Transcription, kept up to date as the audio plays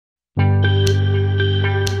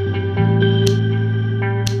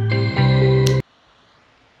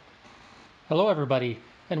Hello everybody,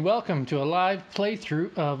 and welcome to a live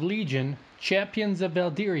playthrough of Legion Champions of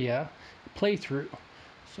Valdyria playthrough.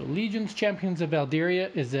 So Legion's Champions of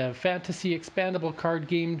Valdyria is a fantasy expandable card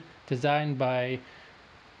game designed by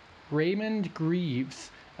Raymond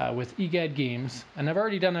Greaves with Egad Games. And I've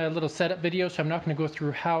already done a little setup video, so I'm not going to go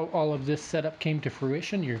through how all of this setup came to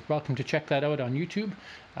fruition. You're welcome to check that out on YouTube.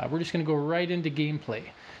 We're just going to go right into gameplay.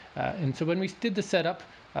 And so when we did the setup,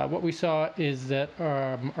 what we saw is that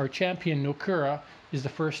our champion Nokura is the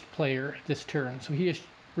first player this turn. So he has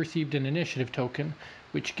received an initiative token,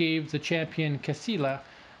 which gave the champion Kaseila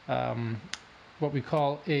what we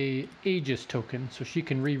call a Aegis token. So she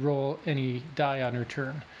can re-roll any die on her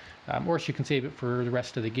turn, or she can save it for the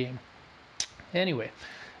rest of the game. Anyway,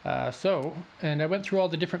 and I went through all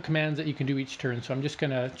the different commands that you can do each turn. So I'm just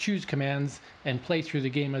going to choose commands and play through the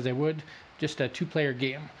game as I would just a two-player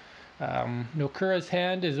game. Nokura's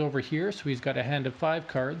hand is over here, so he's got a hand of 5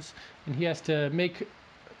 cards, and he has to make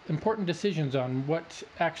important decisions on what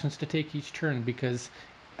actions to take each turn, because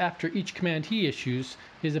after each command he issues,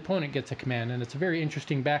 his opponent gets a command, and it's a very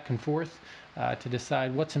interesting back and forth to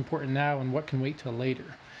decide what's important now and what can wait till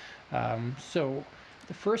later. So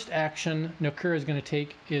the first action Nokura is going to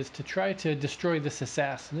take is to try to destroy this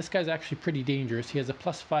assassin. This guy's actually pretty dangerous. He has a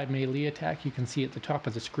 +5 melee attack, you can see at the top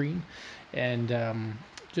of the screen, and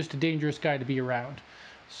just a dangerous guy to be around.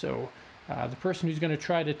 So the person who's going to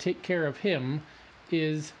try to take care of him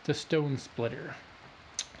is the Stone Splitter.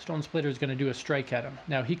 Stone Splitter is going to do a strike at him.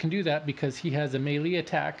 Now he can do that because he has a melee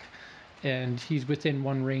attack and he's within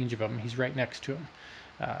 1 range of him. He's right next to him.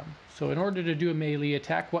 So in order to do a melee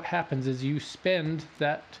attack, what happens is you spend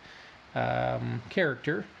that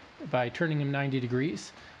character by turning him 90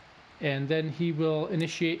 degrees, and then he will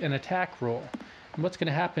initiate an attack roll. And what's going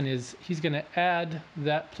to happen is he's going to add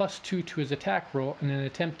that +2 to his attack roll in an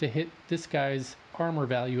attempt to hit this guy's armor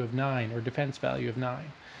value of 9 or defense value of 9.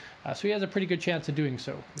 So he has a pretty good chance of doing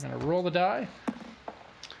so. We're going to roll the die,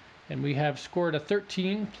 and we have scored a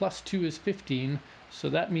 13, +2 is 15, so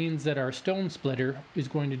that means that our Stone Splitter is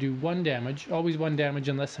going to do 1 damage, always 1 damage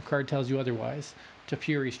unless the card tells you otherwise, to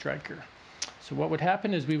Fury Striker. So what would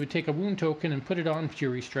happen is we would take a wound token and put it on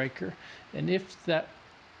Fury Striker, and if that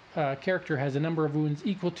character has a number of wounds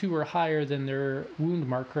equal to or higher than their wound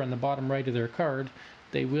marker on the bottom right of their card,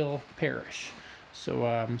 they will perish.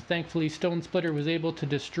 So thankfully Stone Splitter was able to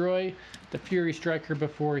destroy the Fury Striker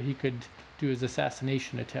before he could do his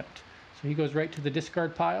assassination attempt. So he goes right to the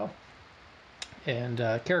discard pile, and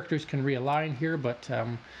characters can realign here, but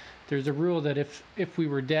there's a rule that if we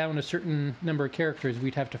were down a certain number of characters,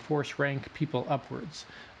 we'd have to force rank people upwards.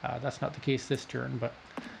 That's not the case this turn, but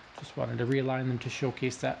just wanted to realign them to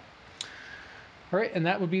showcase that. Alright, and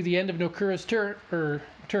that would be the end of Nokura's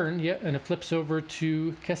turn, yeah, and it flips over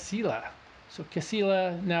to Kaseila. So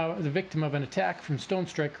Kaseila, now the victim of an attack from Stone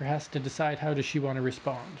Striker, has to decide how does she want to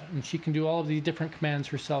respond. And she can do all of these different commands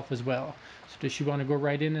herself as well. So does she want to go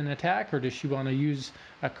right in and attack, or does she want to use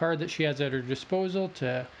a card that she has at her disposal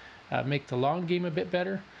to make the long game a bit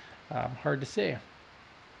better? Hard to say.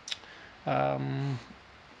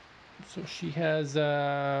 So she has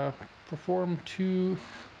perform 2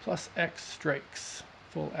 + X strikes,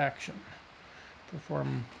 full action.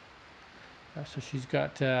 Perform. So she's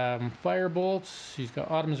got fire bolts. She's got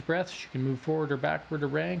Autumn's Breath. She can move forward or backward a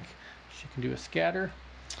rank. She can do a scatter.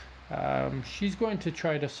 She's going to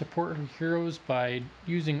try to support her heroes by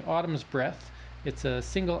using Autumn's Breath. It's a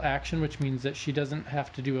single action, which means that she doesn't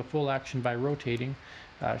have to do a full action by rotating.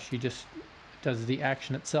 She just does the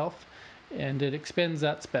action itself, and it expends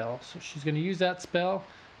that spell. So she's going to use that spell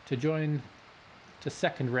to join to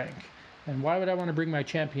 2nd rank. And why would I want to bring my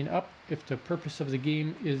champion up if the purpose of the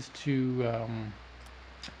game is to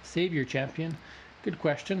save your champion? Good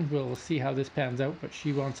question. We'll see how this pans out, but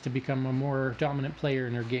she wants to become a more dominant player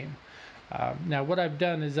in her game. Now what I've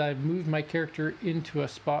done is I've moved my character into a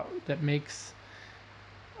spot that makes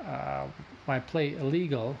my play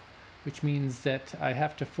illegal, which means that I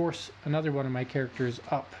have to force another one of my characters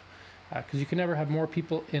up, because you can never have more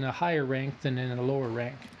people in a higher rank than in a lower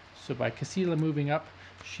rank. So by Kaseila moving up,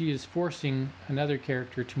 she is forcing another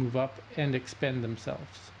character to move up and expend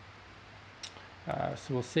themselves.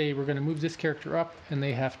 So we'll say we're going to move this character up, and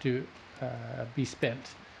they have to be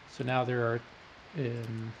spent. So now there are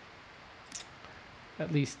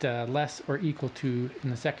at least less or equal to in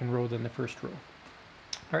the 2nd row than the 1st row.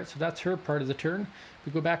 Alright, so that's her part of the turn.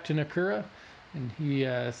 We go back to Nokura, and he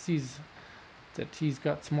sees that he's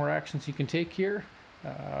got some more actions he can take here.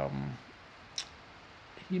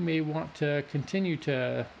 He may want to continue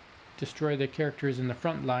to destroy the characters in the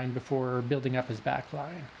front line before building up his back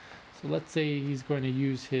line. So let's say he's going to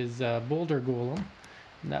use his Boulder Golem,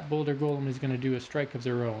 And that boulder golem is going to do a strike of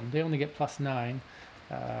their own. They only get +9.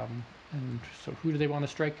 And so who do they want to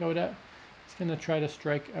strike out at? He's going to try to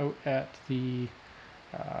strike out at the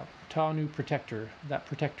Tanu Protector. That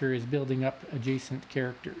Protector is building up adjacent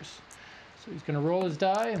characters. So he's going to roll his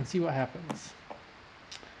die and see what happens.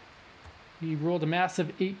 He rolled a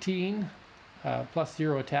massive 18,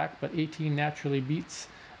 +0 attack, but 18 naturally beats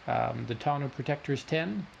the Tanu Protector's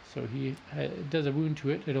 10. So he does a wound to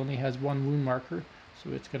it. It only has 1 wound marker, so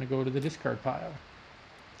it's going to go to the discard pile.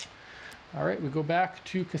 Alright, we go back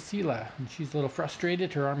to Kaseila, and she's a little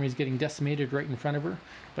frustrated. Her army is getting decimated right in front of her,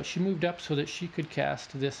 but she moved up so that she could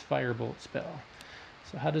cast this Firebolt spell.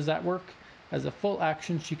 So how does that work? As a full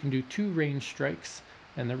action, she can do 2 range strikes,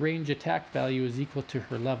 and the range attack value is equal to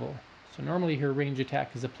her level. So normally her range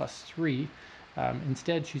attack is a +3.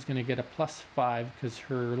 Instead, she's going to get a +5 because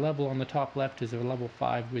her level on the top left is a level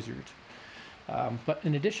 5 wizard. But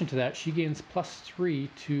in addition to that, she gains +3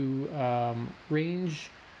 to range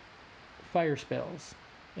fire spells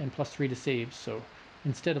and +3 to saves. So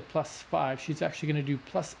instead of +5, she's actually going to do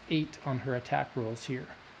 +8 on her attack rolls here.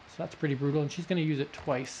 So that's pretty brutal, and she's going to use it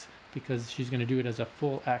twice because she's going to do it as a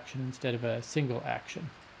full action instead of a single action.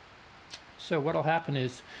 So what'll happen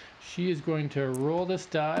is she is going to roll this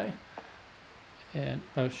die, and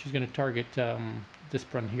she's going to target this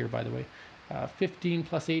one here, by the way. 15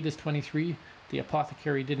 + 8 is 23. The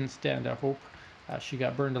apothecary didn't stand a hope. She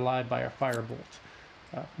got burned alive by a firebolt.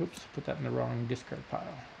 Oops, put that in the wrong discard pile.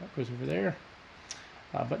 That goes over there.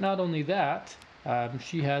 But not only that,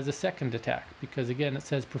 she has a second attack, because again it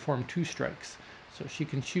says perform 2 strikes. So she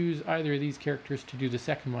can choose either of these characters to do the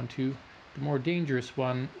second one too. The more dangerous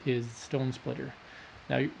one is Stone Splitter.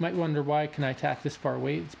 Now you might wonder, why can I attack this far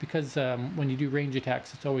away? It's because when you do range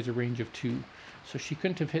attacks, it's always a range of 2. So she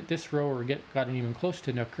couldn't have hit this row or gotten even close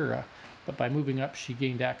to Nokura, but by moving up she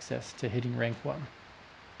gained access to hitting rank 1.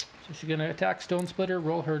 So she's going to attack Stone Splitter,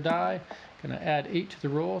 roll her die, going to add 8 to the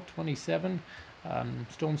roll, 27.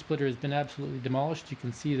 Stone Splitter has been absolutely demolished. You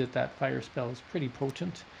can see that that fire spell is pretty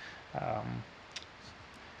potent.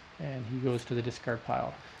 And he goes to the discard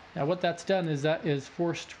pile. Now what that's done is that is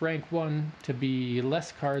forced rank 1 to be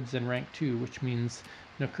less cards than rank 2, which means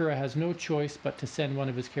Nokura has no choice but to send one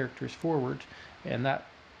of his characters forward, and that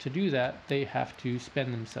to do that they have to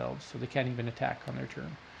spend themselves, so they can't even attack on their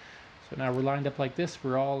turn. So now we're lined up like this,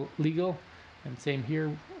 we're all legal, and same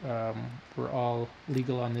here, we're all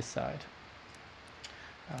legal on this side,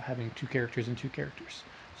 having 2 characters and 2 characters.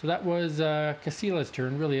 So that was Kaseila's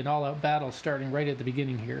turn, really an all-out battle starting right at the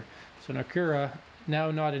beginning here. So Nokura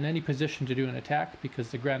now not in any position to do an attack because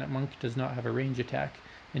the Granite Monk does not have a range attack,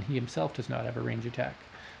 and he himself does not have a range attack.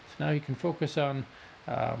 So now he can focus on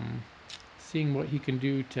seeing what he can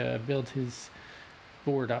do to build his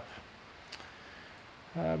board up.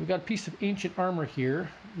 We've got a piece of ancient armor here,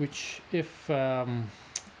 which if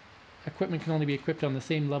equipment can only be equipped on the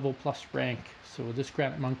same level plus rank, so this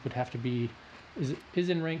Granite Monk would have to be, is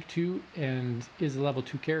in rank 2 and is a level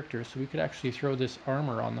 2 character, so we could actually throw this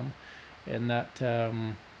armor on them, and that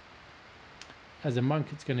as a monk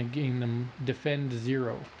it's going to gain them defend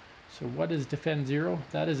 0. So what is defend 0?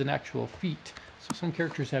 That is an actual feat. So some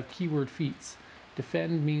characters have keyword feats.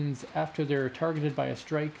 Defend means after they're targeted by a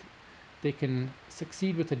strike, they can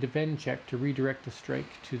succeed with a defend check to redirect the strike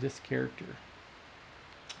to this character.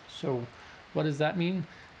 So what does that mean?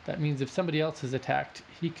 That means if somebody else is attacked,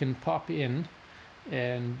 he can pop in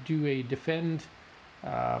and do a defend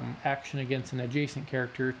action against an adjacent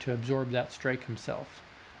character to absorb that strike himself.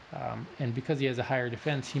 And because he has a higher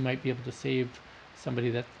defense, he might be able to save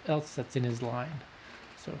somebody else that's in his line.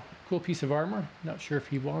 So cool piece of armor. Not sure if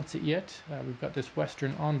he wants it yet. We've got this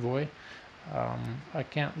Western Envoy. I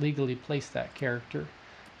can't legally place that character,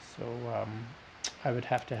 so I would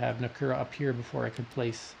have to have Nokura up here before I could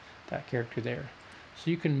place that character there. So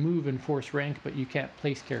you can move and force rank, but you can't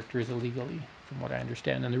place characters illegally, from what I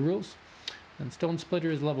understand in the rules. And Stone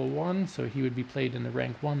Splitter is level 1, so he would be played in the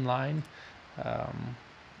rank 1 line.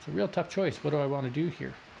 It's a real tough choice. What do I want to do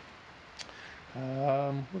here?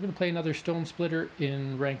 We're going to play another Stone Splitter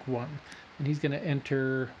in rank 1, and he's going to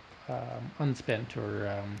enter unspent,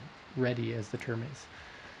 or ready as the term is.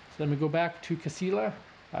 So then we go back to Kaseila.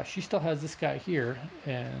 She still has this guy here,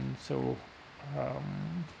 and so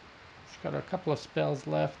she's got a couple of spells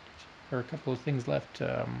left, or a couple of things left.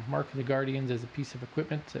 Mark of the Guardians as a piece of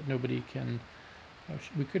equipment that nobody can,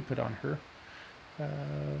 we could put on her.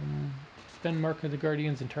 Spend Mark of the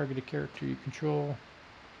Guardians and target a character you control.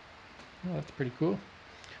 Oh, that's pretty cool.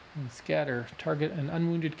 And Scatter, target an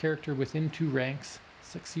unwounded character within 2 ranks.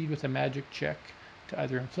 Succeed with a magic check to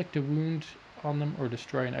either inflict a wound on them or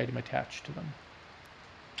destroy an item attached to them.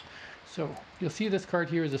 So you'll see this card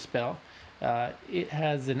here is a spell. It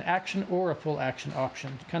has an action or a full action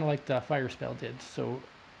option, kind of like the fire spell did. So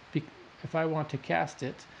if I want to cast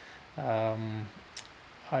it,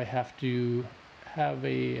 I have to have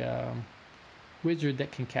a wizard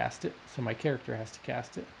that can cast it. So my character has to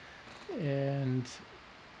cast it, and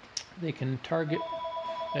they can target.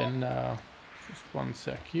 And just one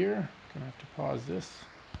sec here, gonna have to pause this.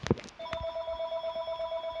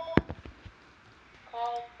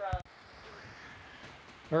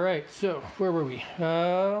 All right, so where were we?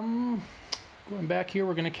 Going back here,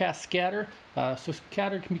 we're going to cast Scatter. So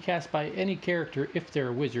Scatter can be cast by any character if they're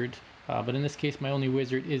a wizard, but in this case, my only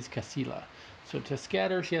wizard is Kaseila. So to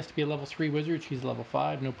Scatter, she has to be a level 3 wizard. She's level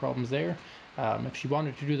 5, no problems there. If she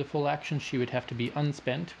wanted to do the full action, she would have to be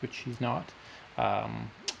unspent, which she's not.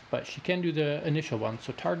 But she can do the initial one.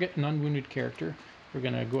 So target an unwounded character. We're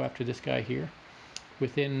going to go after this guy here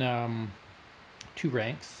within 2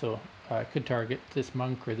 ranks. So I could target this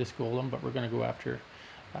monk or this golem, but we're going to go after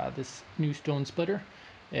this new stone splitter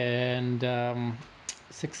and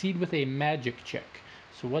succeed with a magic check.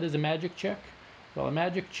 So what is a magic check? Well, a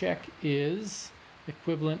magic check is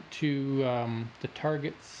equivalent to the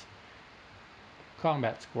target's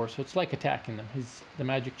combat score. So it's like attacking them. The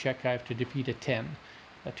magic check, I have to defeat a 10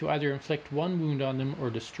 to either inflict 1 wound on them or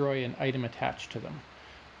destroy an item attached to them.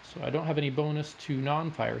 So I don't have any bonus to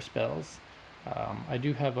non-fire spells. I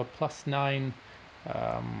do have a +9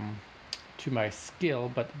 to my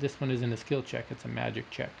skill, but this one isn't a skill check, it's a magic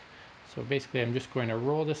check. So basically I'm just going to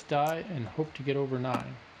roll this die and hope to get over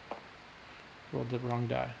 9. Rolled the wrong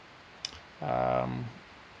die.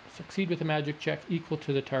 Succeed with a magic check equal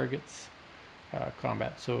to the target's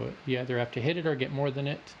combat. So you either have to hit it or get more than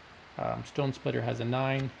it. Stone Splitter has a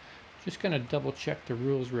 9. Just going to double check the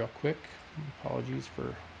rules real quick. Apologies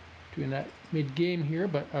for doing that mid-game here,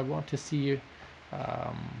 but I want to see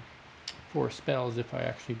for spells if I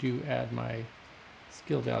actually do add my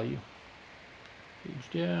skill value. Page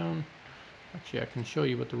down. Actually, I can show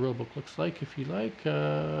you what the rulebook looks like if you like.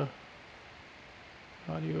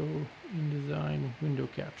 Audio, InDesign, window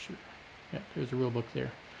capture. Yeah, there's a rulebook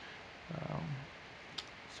there.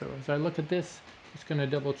 So as I look at this, it's going to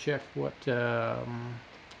double check what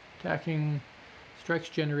attacking strikes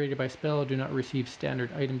generated by spell do not receive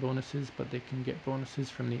standard item bonuses, but they can get bonuses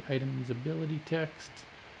from the item's ability text.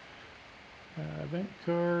 Event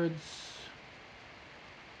cards,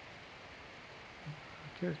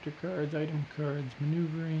 character cards, item cards,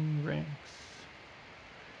 maneuvering, ranks,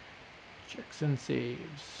 checks and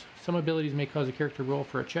saves. Some abilities may cause a character roll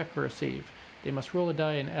for a check or a save. They must roll a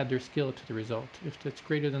die and add their skill to the result. If it's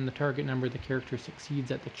greater than the target number, the character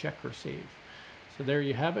succeeds at the check or save. So there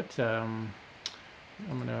you have it. I'm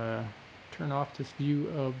going to turn off this view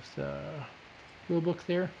of the rulebook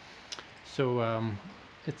there. So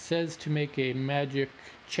it says to make a magic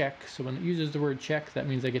check. So when it uses the word check, that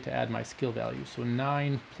means I get to add my skill value. So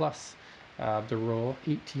 9 plus the roll,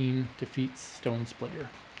 18 defeats Stone Splitter.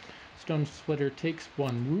 Stone Splitter takes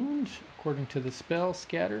 1 wound according to the spell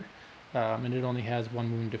Scatter, and it only has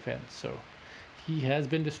 1 wound defense. So he has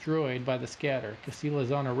been destroyed by the Scatter. Kaseila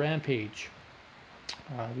is on a rampage.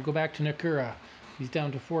 We go back to Nokura. He's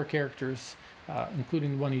down to 4 characters,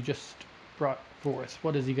 including the one he just brought forth.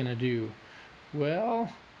 What is he going to do?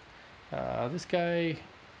 Well, this guy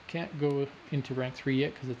can't go into rank 3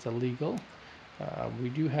 yet because it's illegal. We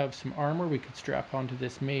do have some armor we could strap onto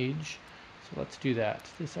this mage. So let's do that.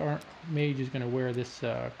 This mage is going to wear this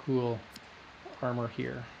cool armor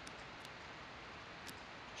here.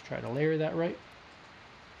 Just try to layer that right.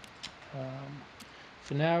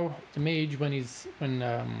 So now the mage,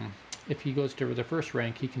 if he goes to the first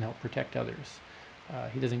rank, he can help protect others.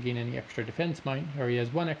 He doesn't gain any extra defense, or he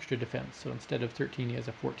has 1 extra defense. So instead of 13, he has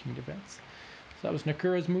a 14 defense. So that was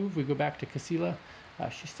Nokura's move. We go back to Kaseila.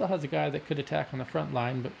 She still has a guy that could attack on the front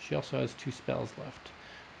line, but she also has 2 spells left.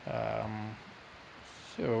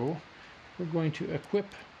 So we're going to equip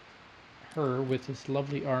her with this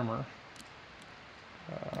lovely armor.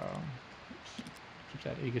 Keep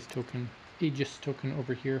that Aegis token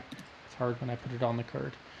over here. It's hard when I put it on the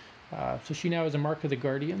card. So she now has a Mark of the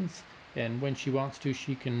Guardians, and when she wants to,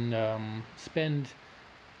 she can spend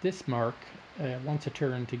this mark once a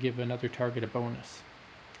turn to give another target a bonus.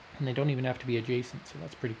 And they don't even have to be adjacent, so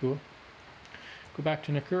that's pretty cool. Go back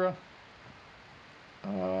to Nokura.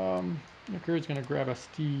 Nokura's going to grab a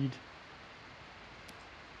steed.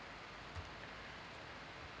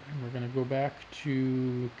 And we're going to go back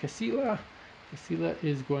to Kaseila. Kaseila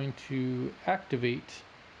is going to activate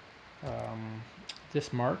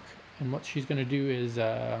this mark, and what she's going to do is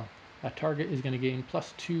a target is going to gain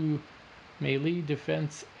 +2 melee,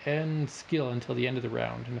 defense, and skill until the end of the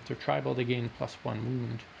round. And if they're tribal, they gain +1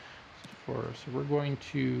 wound. So we're going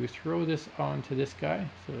to throw this onto this guy.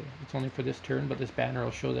 So it's only for this turn, but this banner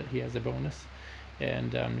will show that he has a bonus.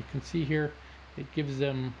 And you can see here, it gives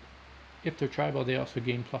them, if they're tribal, they also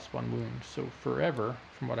gain +1 wound. So forever,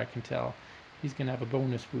 from what I can tell, he's going to have a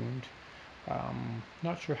bonus wound.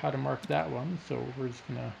 Not sure how to mark that one, so we're just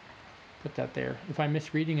going to put that there. If I'm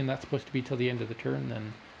misreading and that's supposed to be till the end of the turn,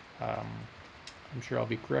 then I'm sure I'll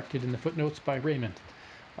be corrected in the footnotes by Raymond.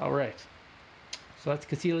 Alright, so that's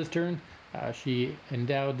Kaseila's turn. She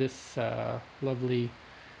endowed this lovely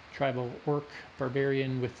tribal orc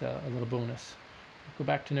barbarian with a little bonus. Go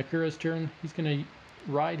back to Nokura's turn. He's going to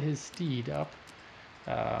ride his steed up.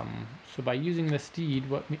 So by using the steed,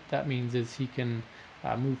 what that means is he can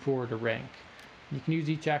move forward a rank. You can use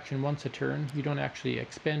each action once a turn. You don't actually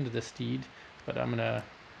expend the steed, but I'm going to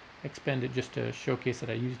expend it just to showcase that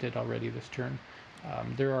I used it already this turn.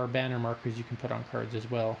 There are banner markers you can put on cards as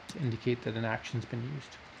well to indicate that an action's been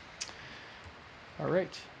used.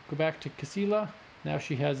 Alright, go back to Kaseila. Now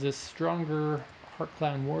she has this stronger Heart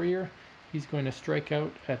Clan warrior. He's going to strike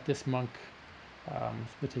out at this monk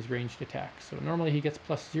with his ranged attack. So normally he gets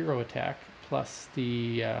 +0 attack, plus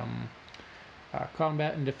the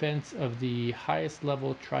combat and defense of the highest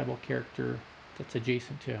level tribal character that's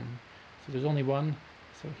adjacent to him. So there's only one,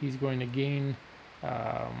 so he's going to gain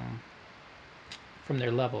from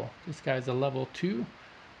their level. This guy's a level 2.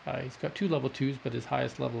 He's got 2 level 2s, but his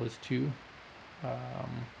highest level is 2.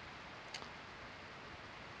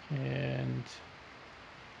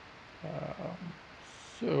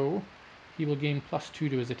 So he will gain +2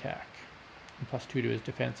 to his attack, and +2 to his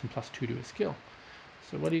defense, and +2 to his skill.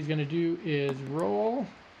 So what he's going to do is roll,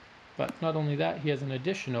 but not only that, he has an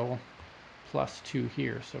additional +2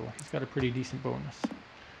 here, so he's got a pretty decent bonus.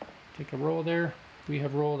 Take a roll there. We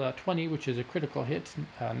have rolled a 20, which is a critical hit,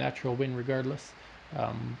 natural win regardless.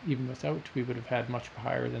 Even without, we would have had much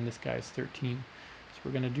higher than this guy's 13. So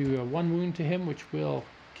we're going to do a 1 wound to him, which will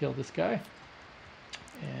kill this guy.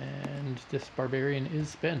 And this barbarian is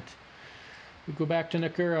spent. We go back to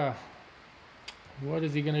Nokura. What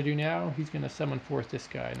is he going to do now? He's going to summon forth this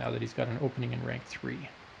guy now that he's got an opening in rank 3. I'm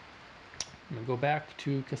going to go back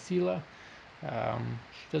to Kaseila.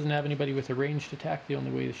 She doesn't have anybody with a ranged attack. The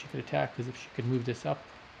only way that she could attack is if she could move this up,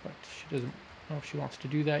 but she doesn't know if she wants to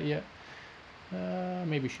do that yet.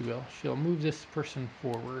 Maybe she will. She'll move this person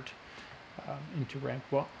forward into rank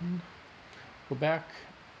 1. Go back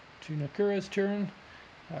to Nokura's turn.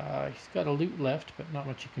 He's got a loot left, but not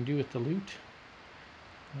much you can do with the loot.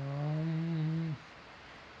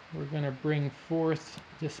 We're going to bring forth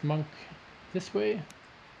this monk this way,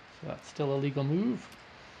 so that's still a legal move.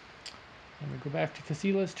 And we go back to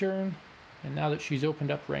Kaseila's turn, and now that she's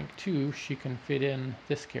opened up rank 2, she can fit in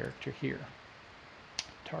this character here,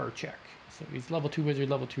 Tarchek. So he's level 2 wizard,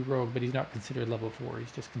 level 2 rogue, but he's not considered level 4,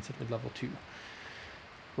 he's just considered level 2.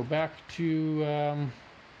 Go back to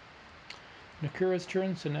Nokura's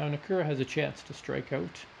turn, so now Nokura has a chance to strike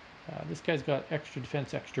out. This guy's got extra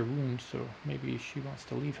defense, extra wound, so maybe she wants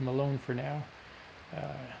to leave him alone for now.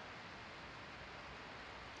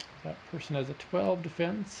 That person has a 12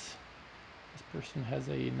 defense. This person has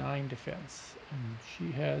a 9 defense, and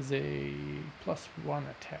she has a +1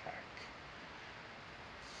 attack.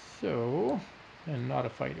 So, and not a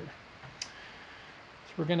fighter.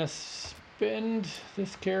 So we're going to spend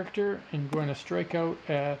this character and going to strike out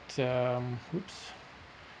at,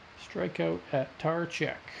 strike out at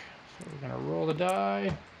Tarchek. So we're going to roll the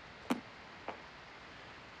die. So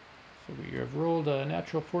we have rolled a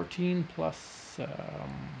natural 14 plus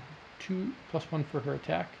 2 plus 1 for her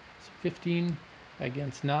attack. So 15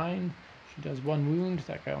 against 9. She does 1 wound.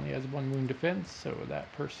 That guy only has 1 wound defense, so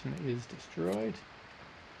that person is destroyed.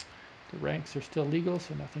 The ranks are still legal,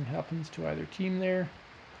 so nothing happens to either team there.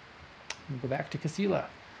 We'll go back to Kaseila.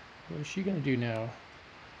 What is she going to do now?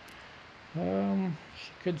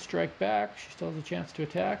 She could strike back. She still has a chance to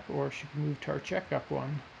attack, or she can move Tarchek up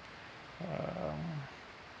 1.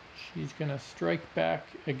 She's going to strike back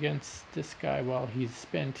against this guy while he's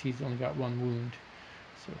spent. He's only got 1 wound.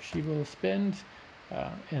 So she will spend,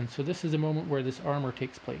 and so this is a moment where this armor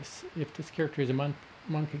takes place. If this character is a monk,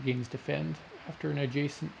 it gains defend. After an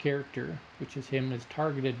adjacent character, which is him, is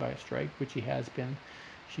targeted by a strike, which he has been,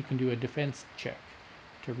 she can do a defense check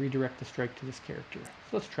to redirect the strike to this character.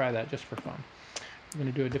 So let's try that just for fun. We're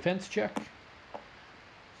going to do a defense check.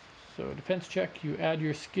 So defense check, you add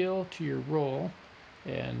your skill to your roll,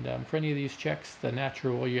 and for any of these checks, the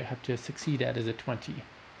natural roll you have to succeed at is a 20.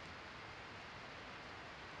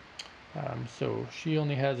 So she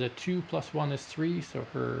only has a 2 plus 1 is 3, so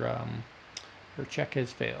her check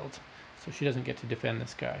has failed. so she doesn't get to defend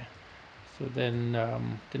this guy. So then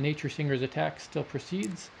the Nature Singer's attack still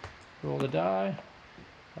proceeds. Roll the die.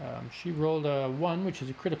 She rolled a 1, which is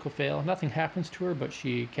a critical fail. Nothing happens to her, but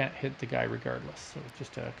she can't hit the guy regardless, so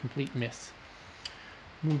just a complete miss.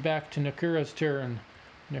 Move back to Nokura's turn.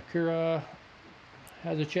 Nokura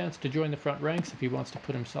has a chance to join the front ranks if he wants to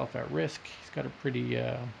put himself at risk. He's got a pretty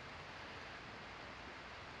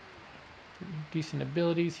decent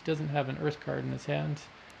abilities. He doesn't have an Earth card in his hand.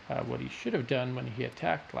 What he should have done when he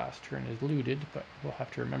attacked last turn is looted, but we'll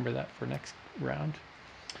have to remember that for next round.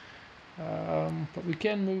 But we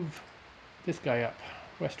can move this guy up.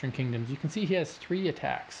 Western Kingdoms. You can see he has 3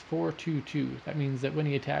 attacks. 4, 2, 2. That means that when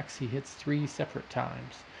he attacks, he hits 3 separate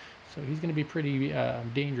times. So he's going to be pretty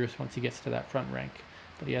dangerous once he gets to that front rank,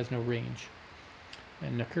 but he has no range.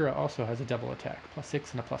 And Nokura also has a double attack,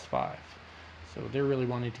 +6 and a +5. So they're really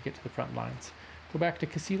wanting to get to the front lines. Go back to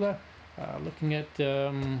Kaseila. Looking at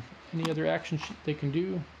any other action they can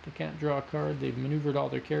do. They can't draw a card. They've maneuvered all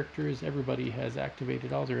their characters. Everybody has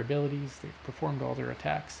activated all their abilities. They've performed all their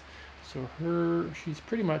attacks. So she's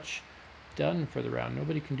pretty much done for the round.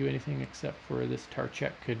 Nobody can do anything except for this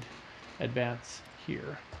Tarchek could advance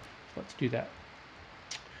here. So let's do that.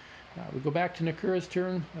 We go back to Nokura's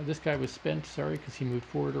turn. This guy was spent, sorry, because he moved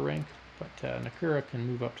forward a rank. But Nokura can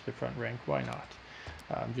move up to the front rank. Why not?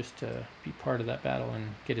 Just to be part of that battle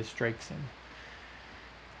and get his strikes in.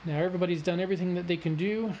 Now everybody's done everything that they can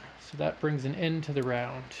do, so that brings an end to the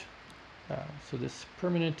round. So this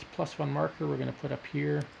permanent +1 marker we're going to put up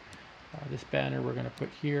here. This banner we're going to put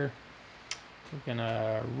here. We're going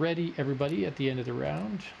to ready everybody at the end of the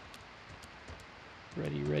round.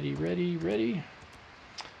 Ready, ready, ready, ready.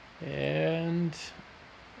 And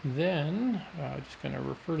then just going to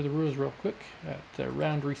refer to the rules real quick at the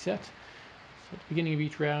round reset. So at the beginning of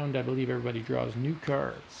each round, I believe everybody draws new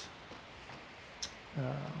cards.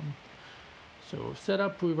 So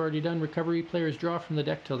setup, we've already done recovery. Players draw from the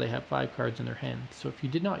deck till they have 5 cards in their hand. So if you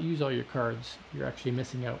did not use all your cards, you're actually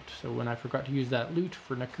missing out. So when I forgot to use that loot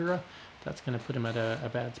for Nokura, that's going to put him at a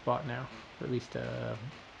bad spot now, or at least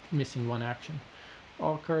missing 1 action.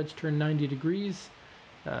 All cards turn 90 degrees.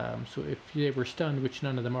 So if they were stunned, which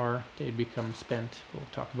none of them are, they'd become spent. We'll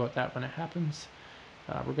talk about that when it happens.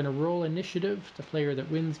 We're going to roll initiative. The player that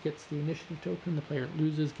wins gets the initiative token. The player that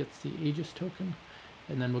loses gets the Aegis token.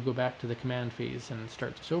 And then we'll go back to the command phase and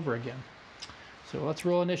start this over again. So let's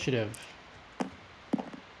roll initiative.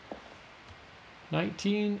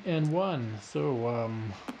 19 and 1. So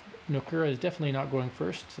Nokura is definitely not going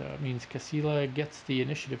first. It means Kaseila gets the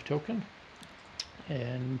initiative token.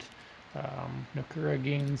 And Nokura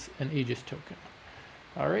gains an Aegis token.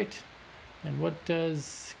 Alright. And what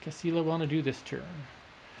does Kaseila want to do this turn?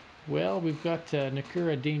 Well, we've got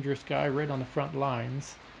Nokura, dangerous guy, right on the front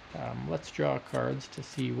lines. Let's draw cards to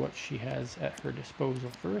see what she has at her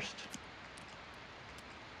disposal first.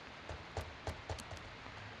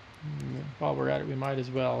 While we're at it, we might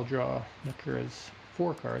as well draw Nokura's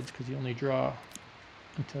 4 cards, because you only draw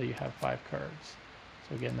until you have 5 cards.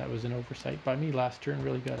 So again, that was an oversight by me last turn.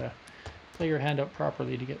 Really got to play your hand out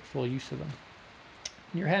properly to get full use of them.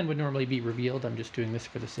 Your hand would normally be revealed. I'm just doing this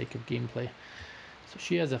for the sake of gameplay. So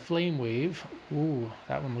she has a Flame Wave. Ooh,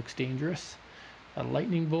 that one looks dangerous. A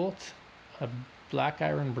Lightning Bolt, a Black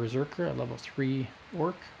Iron Berserker, a level 3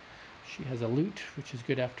 Orc. She has a Loot, which is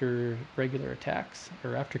good after regular attacks,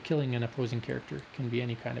 or after killing an opposing character. It can be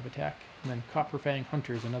any kind of attack. And then Copper Fang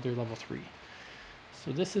Hunter is another level 3.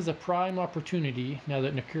 So this is a prime opportunity, now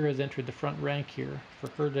that Nokura has entered the front rank here, for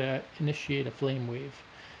her to initiate a Flame Wave.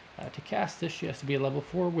 To cast this, she has to be a level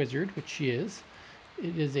 4 wizard, which she is.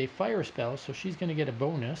 It is a fire spell, so she's going to get a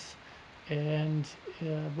bonus. And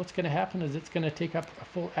what's going to happen is it's going to take up a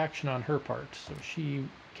full action on her part. So she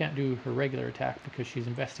can't do her regular attack because she's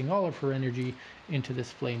investing all of her energy into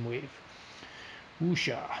this Flame Wave.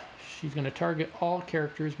 Wusha. She's going to target all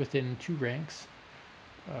characters within 2 ranks.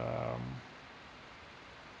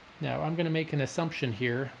 Now, I'm going to make an assumption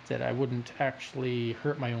here that I wouldn't actually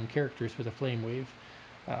hurt my own characters with a Flame Wave.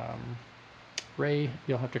 Ray,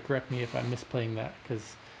 you'll have to correct me if I'm misplaying that,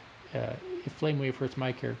 because if Flame Wave hurts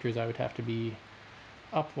my characters, I would have to be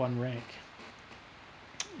up 1 rank.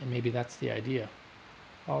 And maybe that's the idea.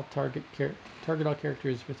 I'll target all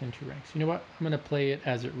characters within 2 ranks. You know what? I'm going to play it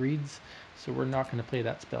as it reads, so we're not going to play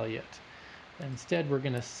that spell yet. Instead, we're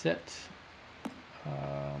going to set...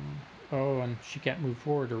 oh, and she can't move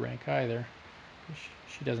forward a rank either.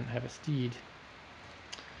 She doesn't have a steed.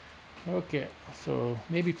 Okay, so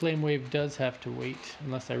maybe Flame Wave does have to wait,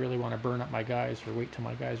 unless I really want to burn up my guys or wait till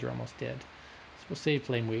my guys are almost dead. So we'll save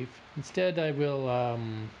Flame Wave. Instead, I will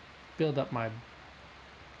build up my...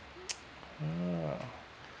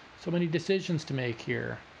 So many decisions to make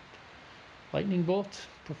here. Lightning Bolt,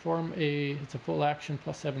 it's a full action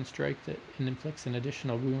 +7 strike that inflicts an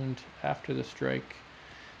additional wound after the strike.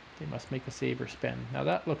 They must make a save or spend. Now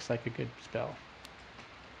that looks like a good spell.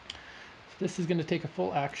 So this is going to take a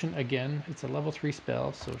full action again. It's a level 3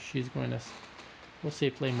 spell, so she's going to, we'll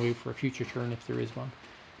say Flame Wave for a future turn if there is one.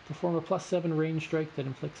 Perform a +7 range strike that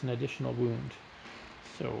inflicts an additional wound.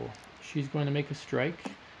 So she's going to make a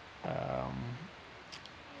strike.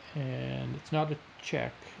 And it's not a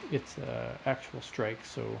check, it's an actual strike,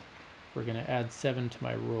 so we're going to add 7 to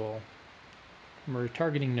my roll. And we're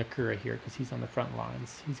targeting Nokura here because he's on the front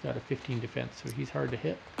lines. He's got a 15 defense, so he's hard to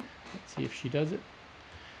hit. Let's see if she does it.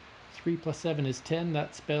 3 + 7 is 10.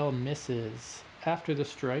 That spell misses. After the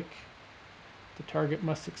strike, the target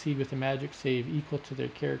must succeed with a magic save equal to their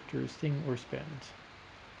character's thing or spend.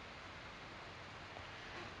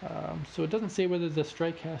 So it doesn't say whether the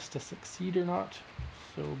strike has to succeed or not.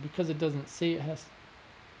 So because it doesn't say it has,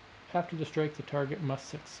 after the strike the target must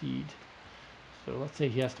succeed. So let's say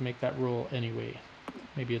he has to make that roll anyway.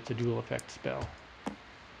 Maybe it's a dual effect spell.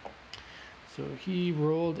 So he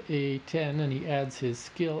rolled a 10 and he adds his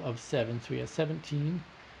skill of 7. So he has 17.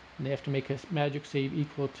 And they have to make a magic save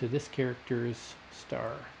equal to this character's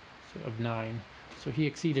star, so of 9. So he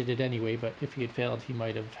exceeded it anyway, but if he had failed he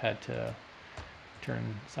might have had to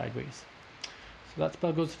turn sideways. So that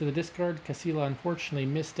spell goes to the discard. Kaseila unfortunately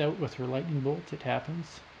missed out with her lightning bolt. It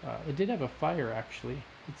happens. It did have a fire actually.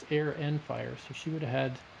 It's air and fire, so she would have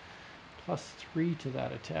had +3 to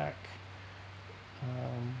that attack.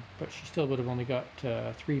 But she still would have only got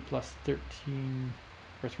 3 + 13,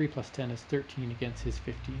 or 3 + 10 is 13 against his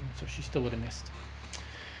 15, so she still would have missed.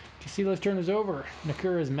 Kaseila's turn is over.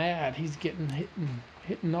 Nokura is mad. He's getting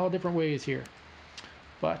hit in all different ways here.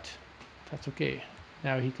 But that's okay.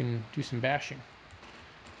 Now he can do some bashing.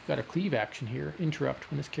 Got a cleave action here. Interrupt.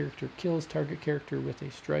 When this character kills target character with a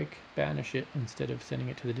strike, banish it instead of sending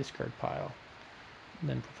it to the discard pile. And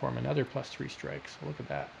then perform another +3 strike. So look at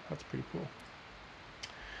that. That's pretty cool.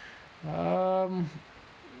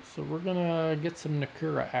 So we're gonna get some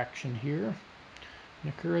Nokura action here.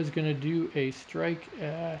 Nokura is gonna do a strike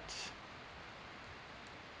at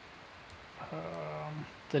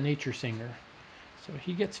the Nature Singer. So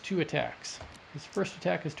he gets 2 attacks. His first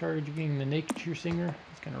attack is targeting the Nature Singer.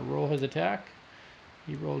 He's going to roll his attack.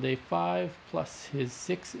 He rolled a 5 plus his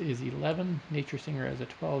 6 is 11. Nature Singer has a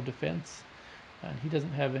 12 defense. And he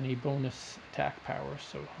doesn't have any bonus attack power.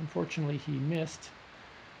 So unfortunately he missed.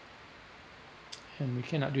 And we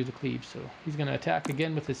cannot do the cleave. So he's going to attack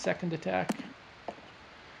again with his second attack.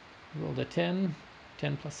 He rolled a 10.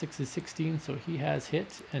 10 plus 6 is 16. So he has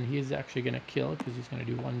hit. And he is actually going to kill because he's going to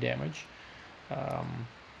do 1 damage.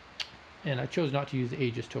 And I chose not to use the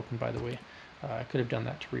Aegis token, by the way. I could have done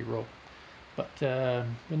that to reroll. But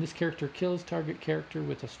when this character kills target character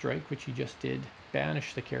with a strike, which he just did,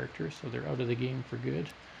 banish the character, so they're out of the game for good.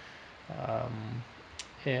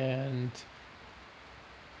 And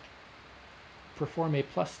perform a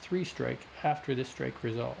 +3 strike after this strike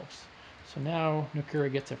resolves. So now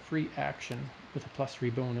Nokura gets a free action with a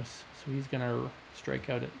 +3 bonus. So he's going to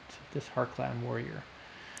strike out at this Heartclan warrior.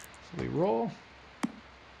 So we roll.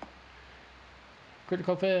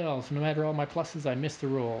 Critical fail, so no matter all my pluses, I missed the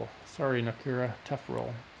roll. Sorry, Nokura, tough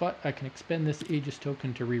roll. But I can expend this Aegis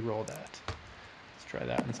token to re-roll that. Let's try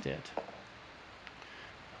that instead.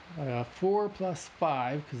 4 plus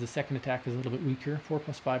 5, because the second attack is a little bit weaker. 4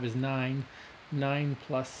 plus 5 is 9. 9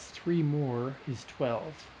 plus 3 more is 12.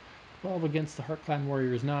 12 against the Heartclan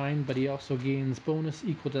warrior is 9, but he also gains bonus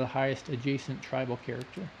equal to the highest adjacent tribal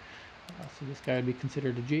character. So this guy would be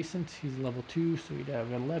considered adjacent. He's level 2, so he'd have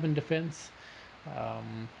 11 defense.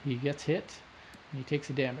 He gets hit and he takes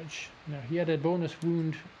a damage. Now he had a bonus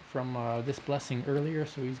wound from this blessing earlier,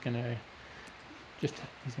 so he's gonna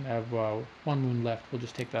have 1 wound left. We'll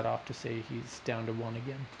just take that off to say he's down to 1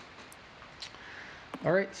 again.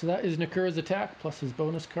 Alright, so that is Nokura's attack plus his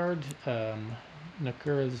bonus card.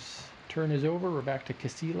 Nokura's turn is over. We're back to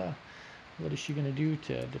Kaseila. What is she gonna do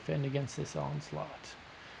to defend against this onslaught?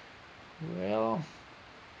 Well,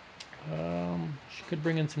 she could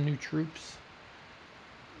bring in some new troops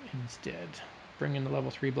instead. Bring in the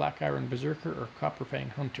level 3 Black Iron Berserker or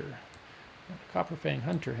Copperfang Hunter. Now, the Copperfang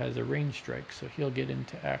Hunter has a range strike, so he'll get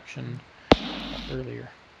into action earlier.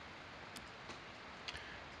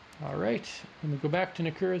 Alright, when we go back to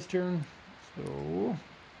Nokura's turn, so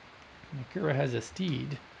Nokura has a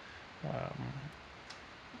steed.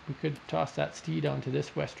 We could toss that steed onto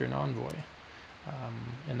this Western Envoy.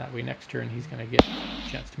 And that way next turn he's going to get a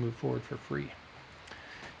chance to move forward for free.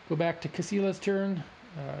 Go back to Kaseila's turn.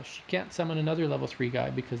 She can't summon another level 3 guy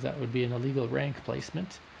because that would be an illegal rank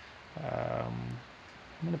placement. I'm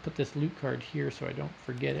going to put this loot card here so I don't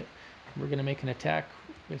forget it. We're going to make an attack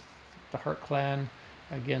with the Heart Clan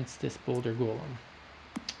against this Boulder Golem.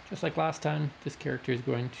 Just like last time, this character is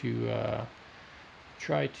going to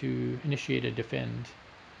try to initiate a defend.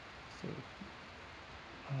 So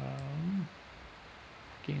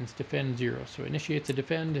gains defend 0. So initiates a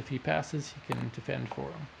defend. If he passes, he can defend for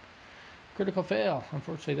him. Critical fail.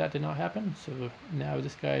 Unfortunately, that did not happen. So now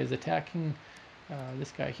this guy is attacking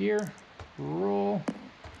this guy here. Roll.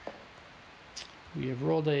 We have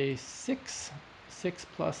rolled a 6. 6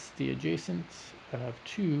 plus the adjacent of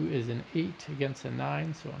 2 is an 8 against a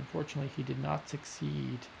 9. So unfortunately, he did not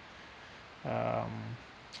succeed. So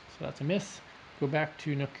that's a miss. Go back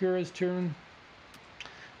to Nokura's turn.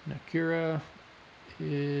 Nokura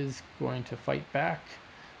is going to fight back.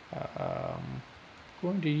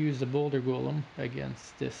 Going to use the Boulder Golem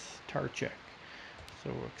against this Tarchek. So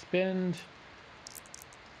expend.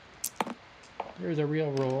 There's a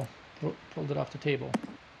real roll. Oh, pulled it off the table.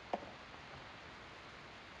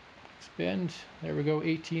 Expend. There we go.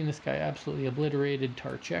 18. This guy absolutely obliterated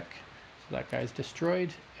Tarchek. So that guy's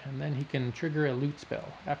destroyed. And then he can trigger a loot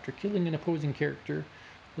spell. After killing an opposing character,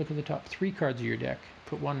 look at the top 3 cards of your deck,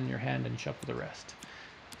 put 1 in your hand, and shuffle the rest.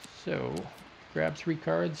 So, grab 3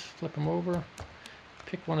 cards, flip them over,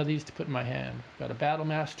 pick one of these to put in my hand. Got a Battle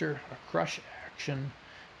Master, a Crush action,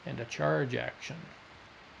 and a Charge action.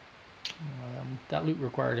 That loot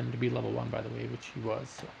required him to be level 1, by the way, which he was.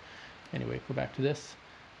 So, anyway, go back to this.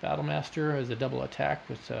 Battle Master has a double attack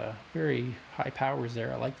with very high powers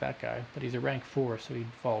there. I like that guy, but he's a rank 4, so he'd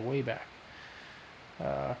fall way back.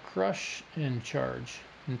 Crush and Charge.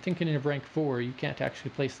 And thinking of rank 4, you can't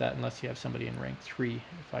actually place that unless you have somebody in rank 3,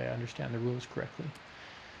 if I understand the rules correctly.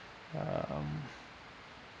 So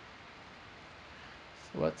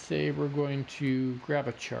let's say we're going to grab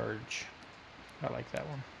a Charge. I like that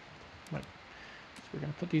one. Right. So we're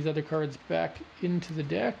going to put these other cards back into the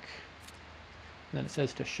deck. And then it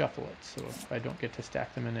says to shuffle it, so I don't get to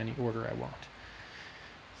stack them in any order I want.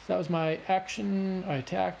 So that was my action. I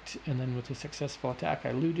attacked, and then with a successful attack,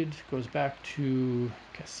 I looted. Goes back to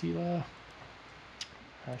Kaseila.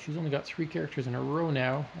 She's only got 3 characters in a row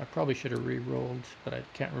now. I probably should have re-rolled, but I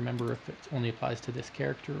can't remember if it only applies to this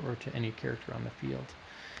character or to any character on the field.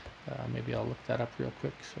 Maybe I'll look that up real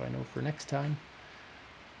quick so I know for next time.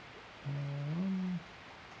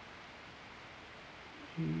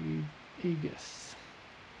 Aegis.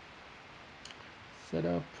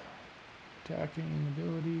 Setup. Attacking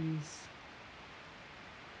abilities.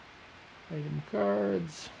 Item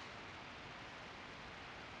cards.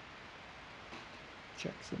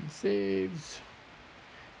 Checks and saves.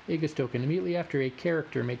 Aegis token. Immediately after a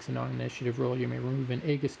character makes a non-initiative roll, you may remove an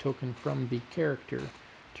Aegis token from the character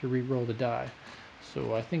to re-roll the die.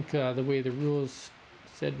 So I think the way the rules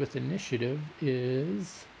said with initiative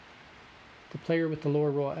is the player with the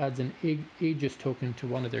lower roll adds an Aegis token to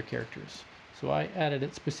one of their characters. So I added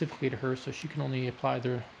it specifically to her, so she can only apply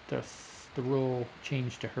the roll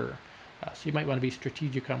change to her. So you might want to be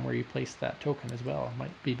strategic on where you place that token as well. It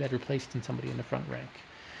might be better placed than somebody in the front rank.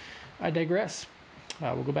 I digress.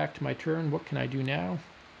 We'll go back to my turn. What can I do now?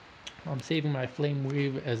 I'm saving my Flame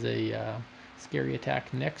Wave as a scary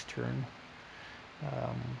attack next turn.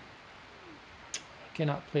 I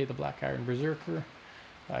cannot play the Black Iron Berserker.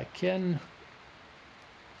 I can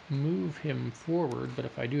move him forward, but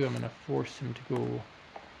if I do, I'm going to force him to go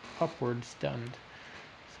upward stunned.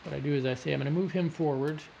 So what I do is I say I'm going to move him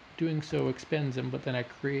forward. Doing so expends him, but then I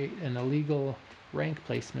create an illegal rank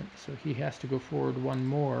placement, so he has to go forward 1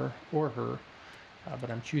 more, or her,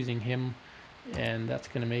 but I'm choosing him, and that's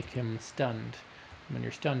going to make him stunned. When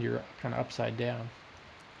you're stunned, you're kind of upside down.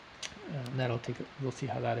 And that'll take it. We'll see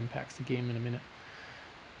how that impacts the game in a minute.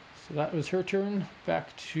 So that was her turn.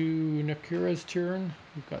 Back to Nokura's turn.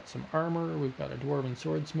 We've got some armor. We've got a Dwarven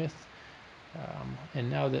Swordsmith. And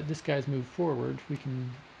now that this guy's moved forward, we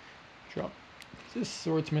can drop this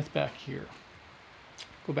Swordsmith back here.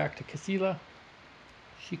 Go back to Kaseila.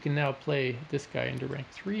 She can now play this guy into rank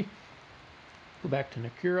 3. Go back to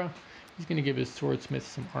Nokura. He's going to give his Swordsmith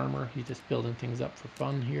some armor. He's just building things up for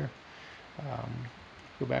fun here.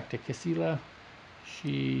 Go back to Kaseila.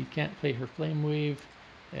 She can't play her Flame Wave.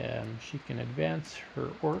 She can advance her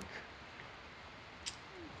Orc.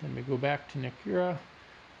 Then we go back to Nokura.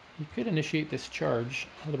 He could initiate this charge,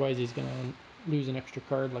 otherwise he's going to lose an extra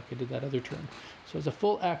card like I did that other turn. So as a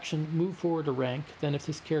full action, move forward a rank. Then if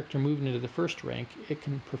this character moved into the first rank, it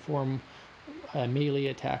can perform a melee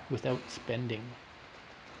attack without spending.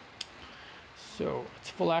 So it's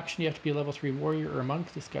full action. You have to be a level 3 warrior or a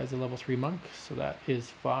monk. This guy's a level 3 monk, so that is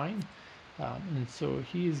fine. And so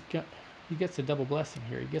he's got he gets a double blessing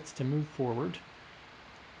here. He gets to move forward.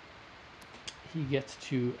 He gets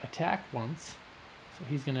to attack once. So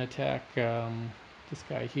he's going to attack this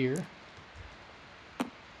guy here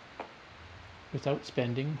without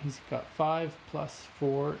spending. He's got 5 plus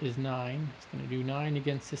 4 is 9. He's going to do 9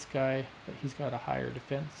 against this guy, but he's got a higher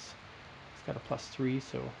defense. He's got a plus 3,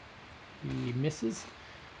 so he misses.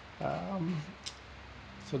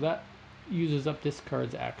 So that uses up this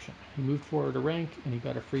card's action. He moved forward a rank and he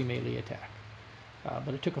got a free melee attack.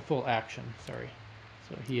 But it took a full action, sorry.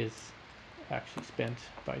 So he is actually spent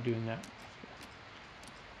by doing that.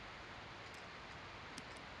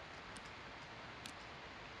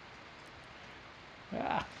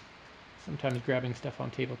 Sometimes grabbing stuff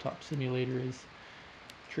on Tabletop Simulator is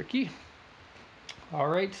tricky.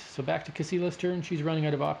 Alright, so back to Kaseila's turn. She's running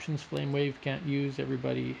out of options. Flame Wave can't use.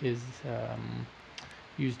 Everybody is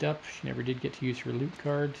used up. She never did get to use her loot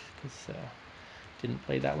card because didn't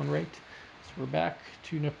play that one right. So we're back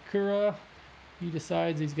to Nokura. He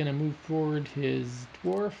decides he's going to move forward his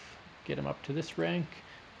dwarf, get him up to this rank,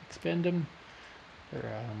 expend him, or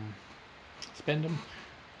spend him,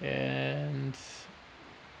 and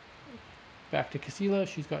back to Kaseila.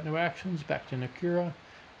 She's got no actions. Back to Nokura.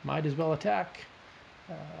 Might as well attack.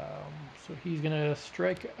 So he's going to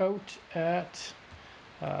strike out at...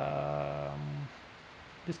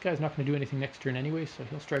 this guy's not going to do anything next turn anyway, so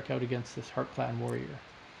he'll strike out against this Heart Clan warrior.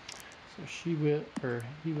 So he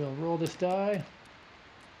will roll this die.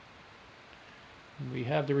 And we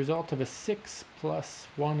have the result of a 6 plus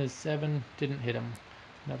 1 is 7. Didn't hit him.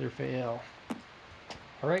 Another fail.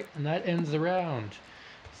 Alright, and that ends the round.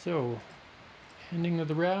 So, ending of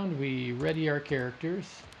the round, we ready our characters.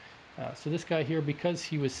 So this guy here, because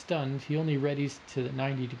he was stunned, he only readies to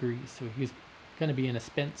 90 degrees. So he's going to be in a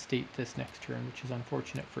spent state this next turn, which is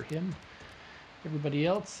unfortunate for him. Everybody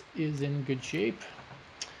else is in good shape.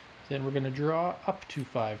 Then we're going to draw up to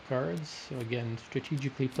 5 cards. So again,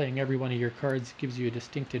 strategically playing every one of your cards gives you a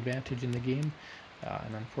distinct advantage in the game.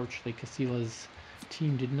 And unfortunately, Kaseila's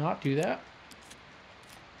team did not do that.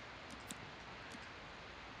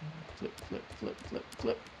 Flip, flip, flip, flip,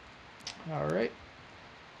 flip. All right.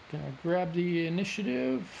 Gonna grab the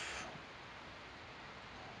initiative.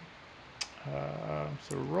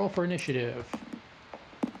 So roll for initiative.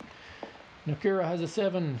 Nokura has a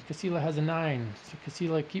 7, Kaseila has a 9. So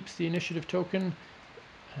Kaseila keeps the initiative token,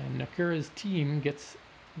 and Nokura's team gets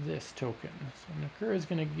this token. So Nokura is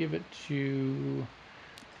going to give it to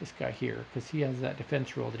this guy here, because he has that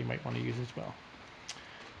defense roll that he might want to use as well.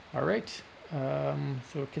 Alright,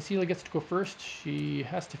 so Kaseila gets to go first. She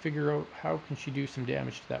has to figure out how can she do some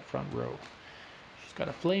damage to that front row. She's got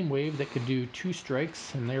a Flame Wave that could do 2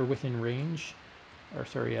 strikes, and they're within range. Or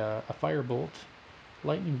sorry, a Firebolt.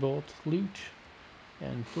 Lightning Bolt, Loot,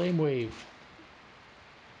 and Flame Wave.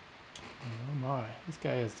 Oh my, this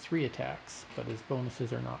guy has 3 attacks, but his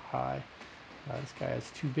bonuses are not high. This guy has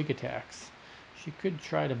 2 big attacks. She could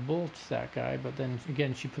try to bolt that guy, but then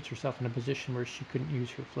again she puts herself in a position where she couldn't use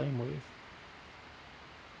her Flame Wave.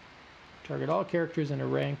 Target all characters in a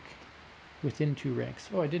rank within 2 ranks.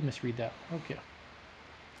 Oh, I did misread that. Okay.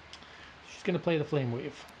 She's going to play the Flame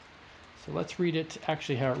Wave. So let's read it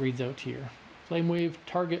actually how it reads out here. Flame Wave,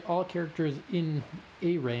 target all characters in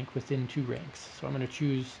a rank within 2 ranks. So I'm going to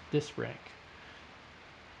choose this rank.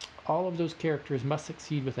 All of those characters must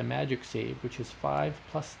succeed with a magic save, which is 5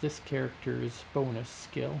 plus this character's bonus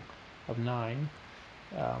skill of 9.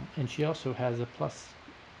 And she also has a plus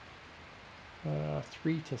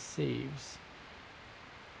 3 to saves.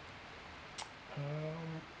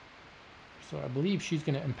 So I believe she's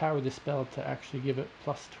going to empower this spell to actually give it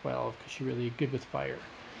plus 12 because she's really good with fire.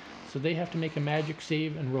 So they have to make a magic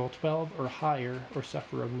save and roll 12 or higher or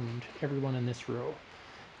suffer a wound. Everyone in this row.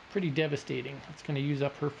 Pretty devastating. It's going to use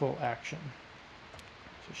up her full action.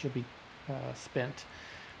 So she'll be spent.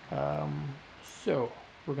 So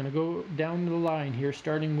we're going to go down the line here,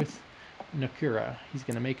 starting with Nokura. He's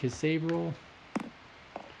going to make his save roll.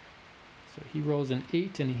 So he rolls an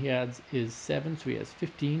 8 and he adds his 7, so he has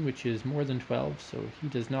 15, which is more than 12, so he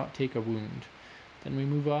does not take a wound. Then we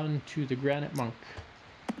move on to the Granite Monk.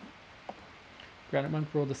 Granite Monk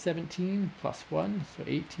rolled a 17 plus 1, so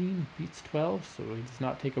 18, beats 12, so he does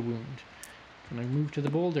not take a wound. Then I move to the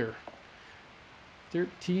Boulder.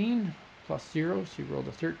 13 plus 0, so he rolled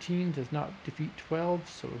a 13, does not defeat 12,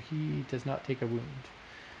 so he does not take a wound.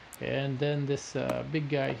 And then this big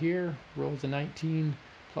guy here rolls a 19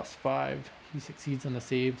 plus 5, he succeeds on the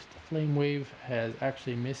save. The Flame Wave has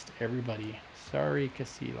actually missed everybody. Sorry,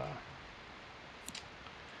 Kaseila.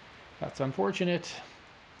 That's unfortunate.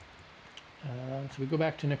 So we go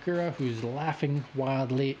back to Nokura, who's laughing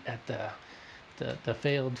wildly at the the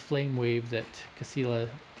failed flame wave that Kaseila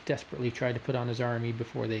desperately tried to put on his army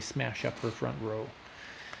before they smash up her front row.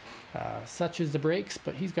 Such is the breaks,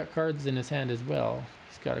 but he's got cards in his hand as well.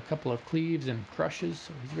 He's got a couple of cleaves and crushes,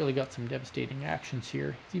 so he's really got some devastating actions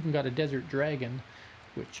here. He's even got a desert dragon,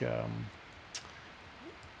 which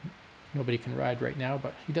nobody can ride right now,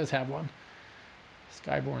 but he does have one.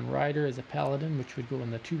 Skyborn Rider is a paladin, which would go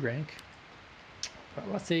in the 2 rank. But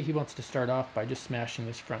let's say he wants to start off by just smashing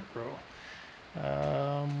this front row.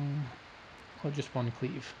 Well, just 1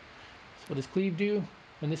 cleave. So what does cleave do?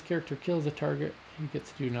 When this character kills a target, he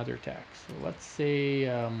gets to do another attack. So let's say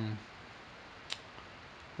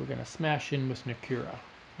we're going to smash in with Nokura.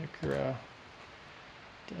 Nokura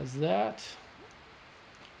does that.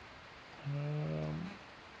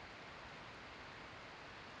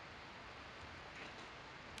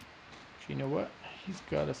 You know what? He's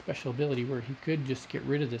got a special ability where he could just get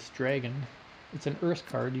rid of this dragon. It's an Earth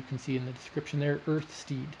card, you can see in the description there, Earth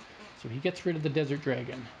Steed. So he gets rid of the Desert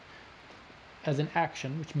Dragon as an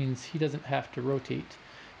action, which means he doesn't have to rotate.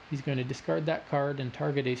 He's going to discard that card and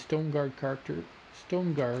target a Stone Guard character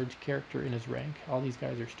in his rank. All these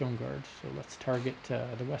guys are Stone Guards, so let's target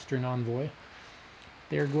the Western Envoy.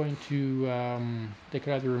 They're going to, they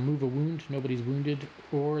could either remove a wound, nobody's wounded,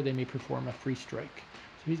 or they may perform a free strike.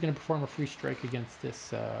 So he's going to perform a free strike against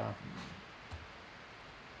this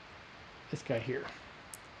this guy here.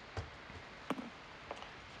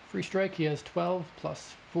 Free strike, he has 12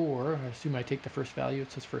 plus 4. I assume I take the first value,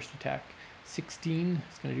 it's his first attack. 16,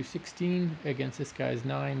 he's going to do 16 against this guy's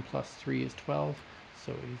 9 plus 3 is 12.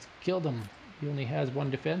 So he's killed him. He only has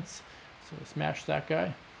 1 defense, so smash that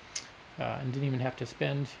guy. And didn't even have to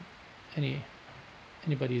spend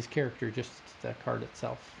anybody's character, just the card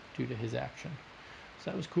itself due to his action. So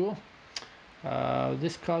that was cool.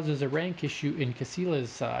 This causes a rank issue in Kaseila's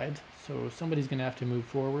side, so somebody's going to have to move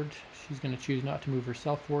forward. She's going to choose not to move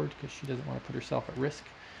herself forward because she doesn't want to put herself at risk.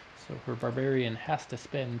 So her barbarian has to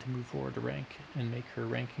spend to move forward to rank and make her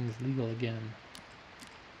rankings legal again.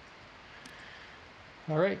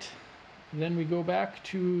 Alright, then we go back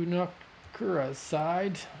to Nokura's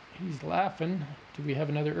side. He's laughing. Do we have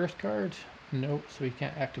another Earth card? No, so he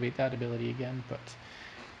can't activate that ability again, but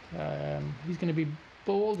he's going to be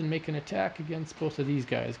bold and make an attack against both of these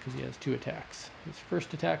guys because he has 2 attacks. His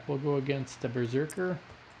first attack will go against the Berserker.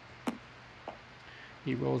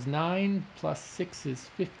 He rolls 9 plus 6 is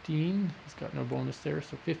 15. He's got no bonus there,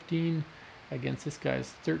 so 15 against this guy's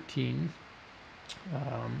 13.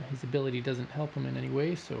 His ability doesn't help him in any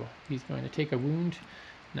way, so he's going to take a wound.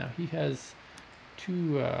 Now he has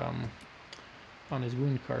 2 on his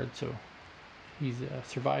wound card, so he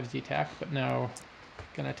survives the attack, but now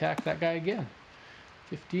going to attack that guy again.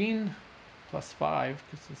 15 plus 5,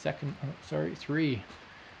 because the second, 3.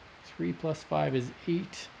 3 plus 5 is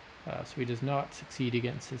 8, so he does not succeed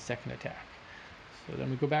against his second attack. So then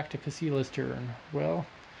we go back to Kaseila's turn. Well,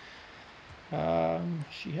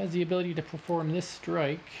 she has the ability to perform this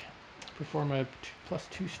strike, perform a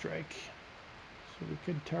 +2 strike. So we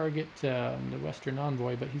could target the Western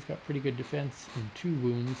Envoy, but he's got pretty good defense and 2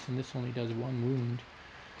 wounds, and this only does 1 wound.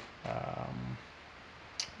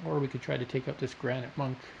 Or we could try to take out this Granite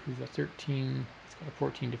Monk, who's a 13, he's got a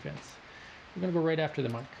 14 defense. We're going to go right after the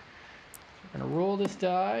Monk. So we're going to roll this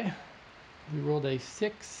die. We rolled a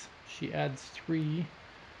 6, she adds 3,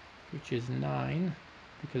 which is 9,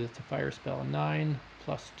 because it's a fire spell. 9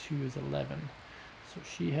 plus 2 is 11. So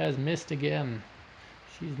she has missed again.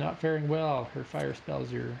 She's not faring well. Her fire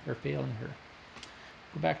spells are failing her.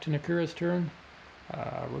 Go back to Nokura's turn.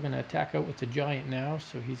 We're going to attack out with the giant now,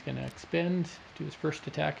 so he's going to expend, do his first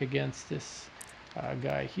attack against this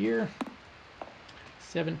guy here.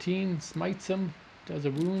 17, smites him, does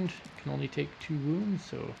a wound, can only take 2 wounds,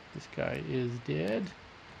 so this guy is dead.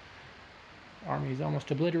 Army's almost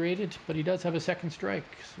obliterated, but he does have a second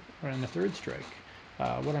strike, and a third strike.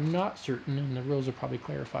 What I'm not certain, and the rules will probably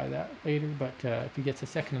clarify that later, but if he gets a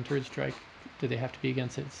second and third strike, do they have to be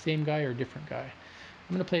against the same guy or a different guy?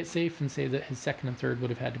 I'm going to play it safe and say that his second and third would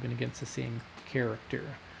have had to have been against the same character,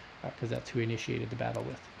 because that's who he initiated the battle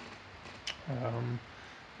with.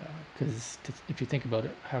 Because if you think about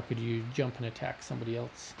it, how could you jump and attack somebody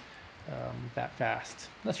else that fast?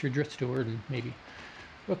 Unless you're Drift Steward, and maybe.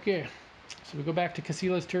 Okay, so we go back to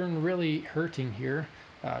Kaseila's turn, really hurting here.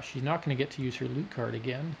 She's not going to get to use her loot card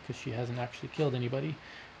again, because she hasn't actually killed anybody.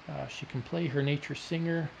 She can play her Nature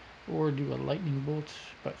Singer, or do a lightning bolt,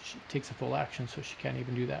 but she takes a full action, so she can't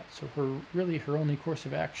even do that. So her only course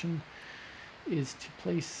of action is to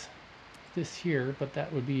place this here, but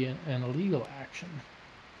that would be an illegal action.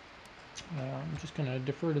 I'm just going to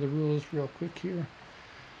defer to the rules real quick here.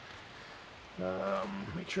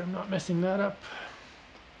 Make sure I'm not messing that up.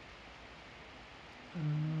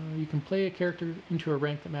 You can play a character into a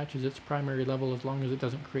rank that matches its primary level as long as it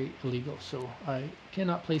doesn't create illegal. So I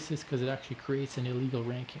cannot place this because it actually creates an illegal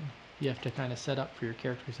ranking. You have to kind of set up for your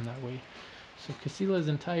characters in that way. So Kaseila's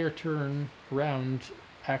entire turn round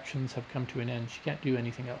actions have come to an end. She can't do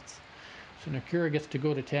anything else. So Nokura gets to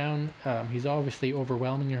go to town. He's obviously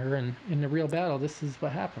overwhelming her, and in the real battle, this is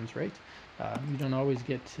what happens, right? You don't always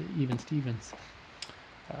get even Stevens.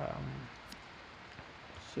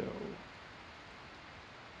 So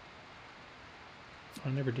I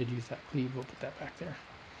never did use that cleave. We'll put that back there.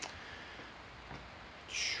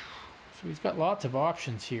 So he's got lots of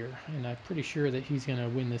options here, and I'm pretty sure that he's going to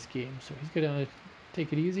win this game. So he's going to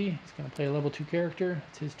take it easy. He's going to play a level 2 character.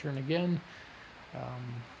 It's his turn again.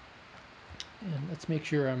 And let's make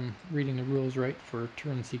sure I'm reading the rules right for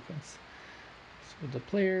turn sequence. So the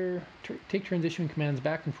player take turns issuing commands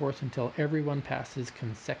back and forth until everyone passes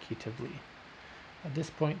consecutively. At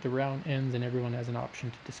this point, the round ends and everyone has an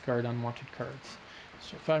option to discard unwanted cards.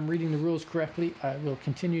 So if I'm reading the rules correctly, I will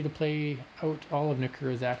continue to play out all of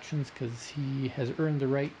Nokura's actions because he has earned the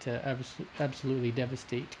right to absolutely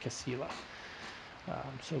devastate Kaseila.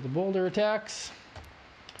 So the boulder attacks.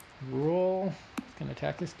 Roll. It's going to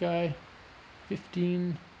attack this guy.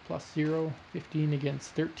 15 plus 0. 15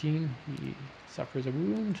 against 13. He suffers a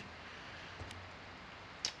wound.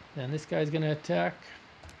 Then this guy's going to attack.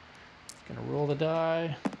 He's going to roll the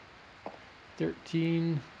die.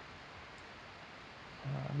 13.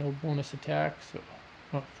 No bonus attack, so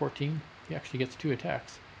 14. He actually gets 2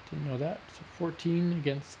 attacks. Didn't know that. So 14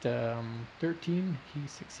 against 13. He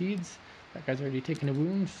succeeds. That guy's already taken a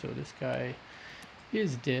wound, so this guy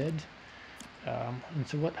is dead. And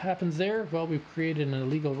so what happens there? Well, we've created an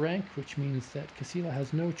illegal rank, which means that Kaseila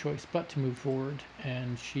has no choice but to move forward,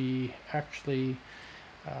 and she actually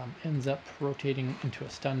ends up rotating into a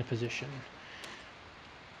stunned position.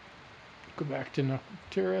 Go back to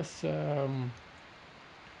Nocturus.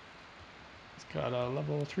 Got a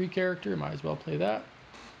level 3 character, might as well play that.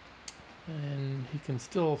 And he can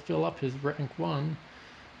still fill up his rank 1,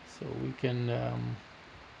 so we can...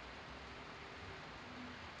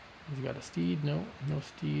 he's got a steed, no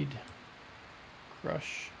steed.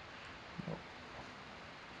 Crush, no.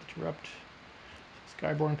 Interrupt.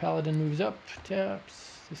 Skyborn Paladin moves up,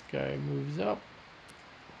 taps. This guy moves up,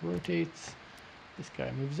 rotates. This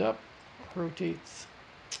guy moves up, rotates.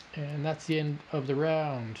 And that's the end of the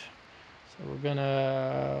round. So we're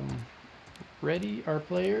gonna ready our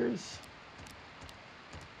players,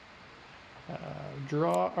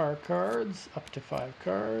 draw our cards, up to 5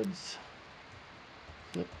 cards,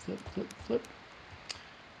 flip, flip, flip, flip.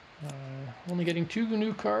 Only getting 2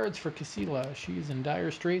 new cards for Kaseila. She's in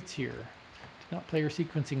dire straits here. Did not play her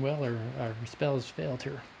sequencing well, or her spells failed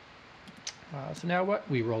her. So now what?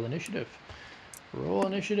 We roll initiative. Roll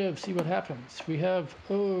initiative, see what happens. We have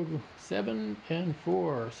 7 and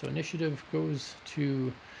 4, so initiative goes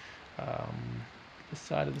to this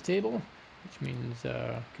side of the table, which means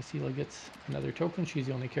Kaseila gets another token. She's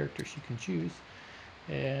the only character she can choose.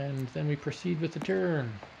 And then we proceed with the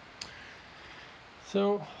turn.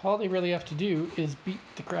 So all they really have to do is beat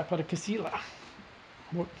the crap out of Kaseila.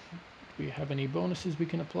 What, do we have any bonuses we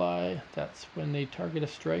can apply? That's when they target a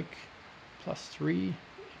strike, +3.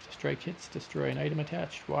 Strike hits, destroy an item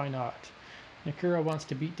attached. Why not? Nokura wants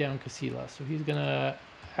to beat down Kaseila, so he's gonna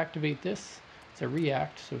activate this. It's a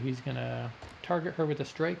react, so he's gonna target her with a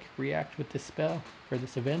strike, react with this spell, or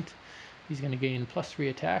this event. He's gonna gain +3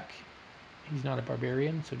 attack. He's not a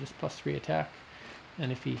barbarian, so just +3 attack.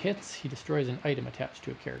 And if he hits, he destroys an item attached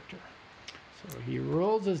to a character. So he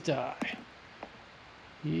rolls his die.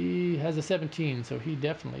 He has a 17, so he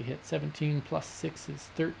definitely hits. 17 plus 6 is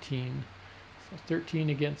 13.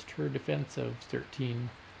 13 against her defense of 13,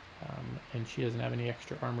 and she doesn't have any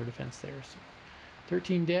extra armor defense there. So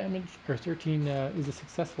 13 damage, or 13 is a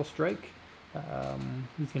successful strike.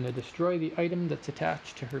 He's going to destroy the item that's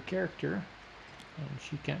attached to her character, and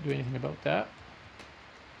she can't do anything about that.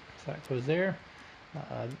 So that goes there.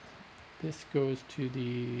 This goes to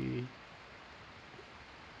the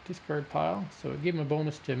discard pile, so it gave him a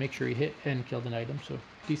bonus to make sure he hit and killed an item, so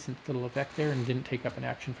decent little effect there, and didn't take up an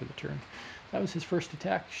action for the turn. That was his first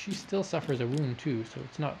attack. She still suffers a wound too, so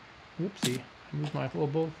it's not... Whoopsie, I moved my whole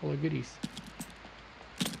bowl full of goodies.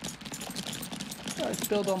 I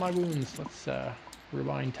spilled all my wounds. Let's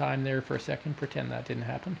rewind time there for a second, pretend that didn't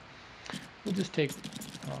happen. We'll just take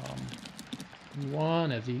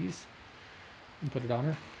one of these and put it on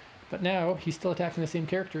her. But now he's still attacking the same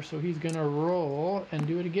character, so he's gonna roll and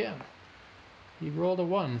do it again. He rolled a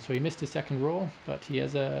 1, so he missed his second roll, but he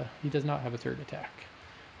does not have a third attack.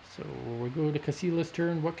 So we go to Kaseila's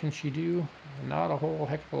turn. What can she do? Not a whole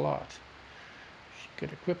heck of a lot. She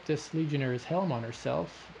could equip this Legionnaires' helm on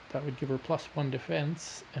herself. That would give her +1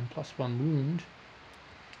 defense and +1 wound.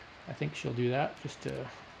 I think she'll do that just to...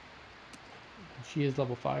 She is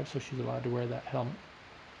level 5, so she's allowed to wear that helmet.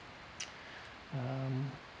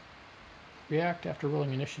 React after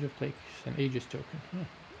rolling initiative, place an Aegis token.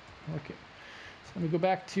 Okay. So let me go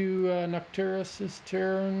back to Nocturus'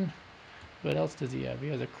 turn. What else does he have? He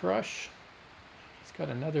has a crush. He's got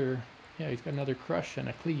another... Yeah, he's got another crush and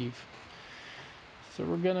a cleave. So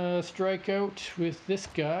we're gonna strike out with this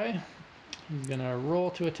guy. He's gonna roll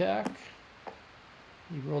to attack.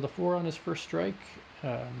 He rolled a 4 on his first strike.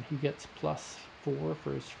 He gets +4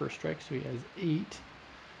 for his first strike, so he has 8.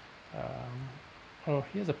 Oh,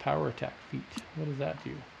 he has a power attack feat. What does that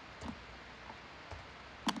do?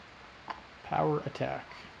 Power attack.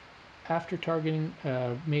 After targeting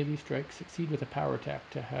a melee strike, succeed with a power attack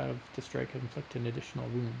to have the strike inflict an additional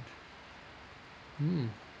wound.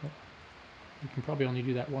 You can probably only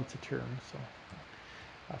do that once a turn, so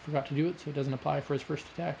I forgot to do it, so it doesn't apply for his first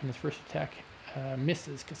attack, and his first attack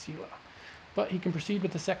misses Kaseila. But he can proceed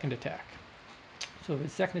with the second attack. So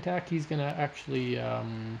his second attack, he's going to actually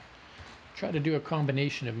try to do a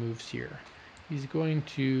combination of moves here. He's going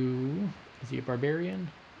to... Is he a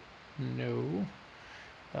barbarian? No.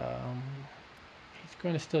 He's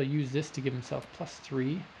going to still use this to give himself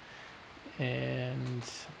 +3. And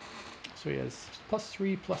so he has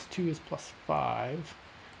 +3, +2 is +5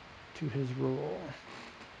 to his roll.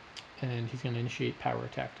 And he's going to initiate power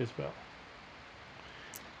attack as well.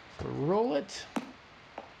 So roll it.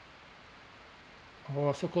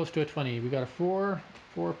 Oh, so close to a 20. We got a 4.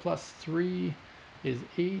 4 + 3 is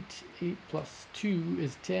 8. 8 + 2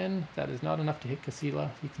 is 10. That is not enough to hit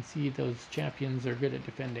Kaseila. You can see those champions are good at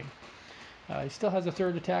defending. He still has a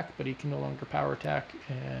third attack, but he can no longer power attack.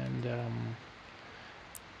 And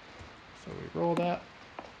so we roll that.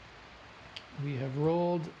 We have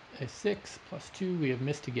rolled a 6 + 2. We have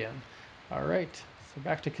missed again. All right. So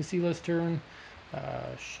back to Kaseila's turn.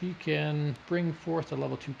 She can bring forth a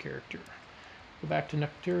level 2 character. Go back to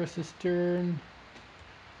Nocturus' turn.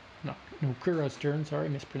 Nokura's turn, sorry,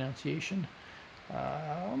 mispronunciation.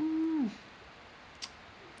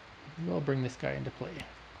 We'll bring this guy into play.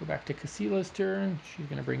 Go back to Kaseila's turn. She's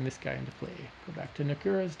going to bring this guy into play. Go back to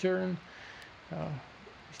Nokura's turn. We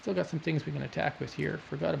still got some things we can attack with here.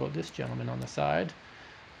 Forgot about this gentleman on the side.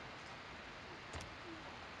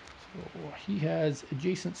 So he has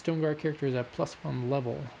adjacent Stoneguard characters at +1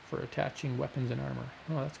 level for attaching weapons and armor.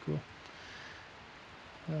 Oh, that's cool.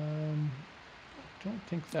 I don't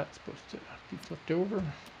think that's supposed to be flipped over.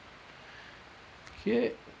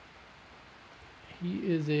 Okay.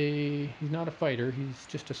 He's not a fighter, he's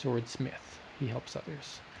just a swordsmith. He helps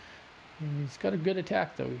others. And he's got a good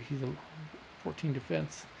attack though. He's a 14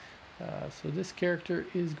 defense. So this character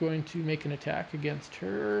is going to make an attack against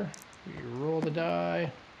her. We roll the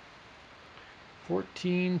die.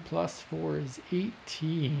 14 + 4 is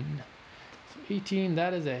 18. So 18,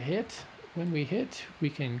 that is a hit. When we hit, we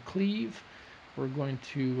can cleave. We're going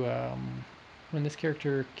to, when this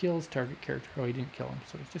character kills target character, oh, he didn't kill him,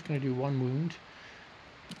 so he's just going to do 1 wound.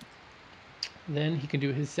 Then he can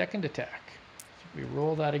do his second attack. So we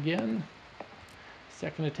roll that again.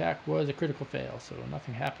 Second attack was a critical fail, so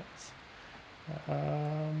nothing happens.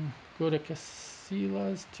 Go to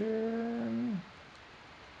Kaseila's turn.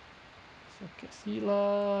 So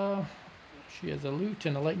Kaseila, she has a loot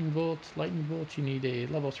and a lightning bolt. Lightning bolt, you need a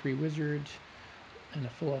level 3 wizard and a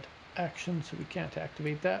full action, so we can't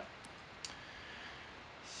activate that.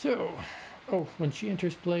 So, oh, when she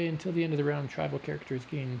enters play until the end of the round, tribal characters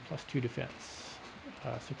gain +2 defense.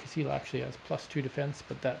 So Kaseila actually has +2 defense,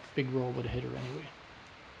 but that big roll would have hit her anyway.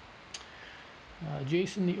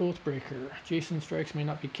 Jason the Oathbreaker. Jason's strikes may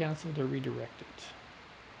not be cancelled or redirected.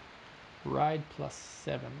 Ride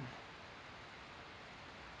 +7.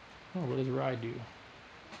 Oh, what does Ride do?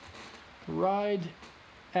 Ride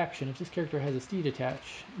action. If this character has a steed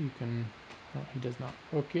attached, you can... Oh, he does not.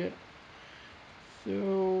 Okay.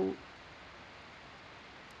 So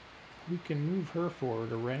we can move her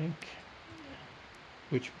forward a rank,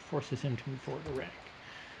 which forces him to move forward a rank.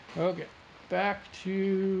 Okay. Back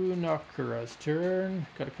to Nokura's turn.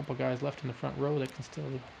 Got a couple guys left in the front row that can still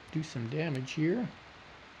do some damage here.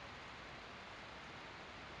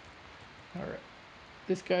 Alright.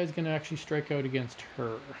 This guy's going to actually strike out against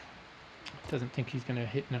her. Doesn't think he's going to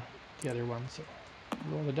hit the other one, so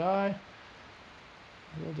roll the die.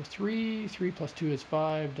 Roll the 3. 3 + 2 is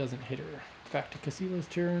 5. Doesn't hit her. Back to Kaseila's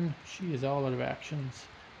turn. She is all out of actions.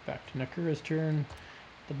 Back to Nokura's turn.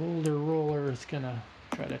 The boulder roller is going to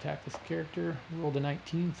try to attack this character. Rolled a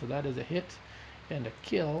 19, so that is a hit and a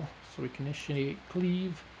kill. So we can initiate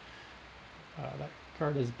cleave. That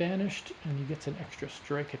card is banished, and he gets an extra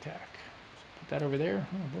strike attack. So put that over there.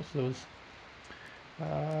 Oh, both of those.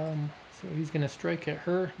 So he's going to strike at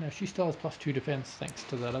her. Now she still has +2 defense thanks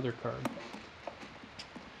to that other card.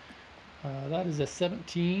 That is a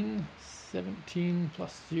 17. 17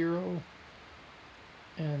 plus 0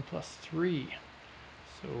 and +3.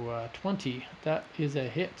 So 20. That is a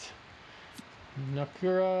hit.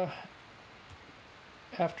 Nokura,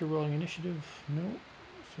 after rolling initiative, no.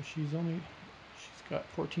 So she's got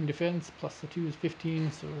 14 defense, plus the 2 is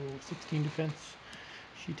 15, so 16 defense.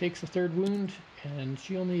 She takes a 3rd wound, and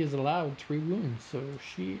she only is allowed 3 wounds, so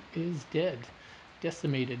she is dead.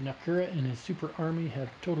 Decimated. Nokura and his super army have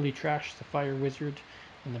totally trashed the fire wizard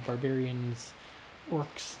and the barbarians,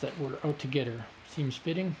 orcs that were out to get her. Seems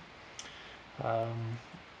fitting.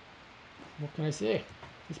 What can I say?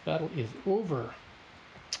 This battle is over.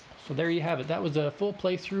 So there you have it. That was a full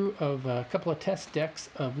playthrough of a couple of test decks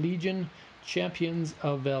of Legion Champions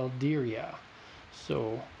of Valdyria.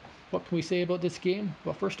 So what can we say about this game?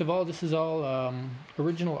 Well, first of all, this is all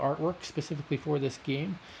original artwork specifically for this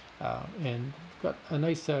game, and got a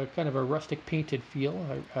nice kind of a rustic painted feel.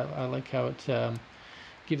 I like how it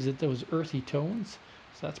gives it those earthy tones,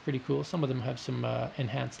 so that's pretty cool. Some of them have some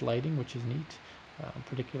enhanced lighting, which is neat,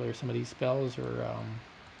 particularly some of these spells or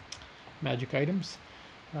magic items.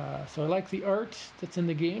 So I like the art that's in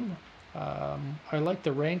the game. I like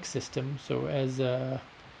the rank system. So as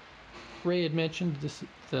Ray had mentioned,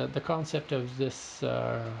 the concept of this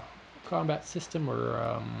combat system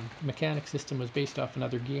or mechanic system was based off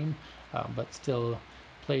another game, but still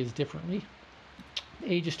plays differently.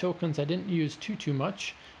 Aegis tokens I didn't use too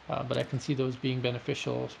much, but I can see those being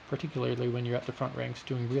beneficial, particularly when you're at the front ranks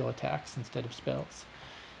doing real attacks instead of spells.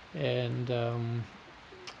 And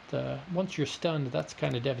once you're stunned, that's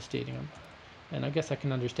kind of devastating. And I guess I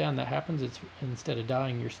can understand that happens. It's instead of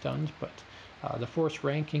dying, you're stunned. But the force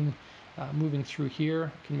ranking, moving through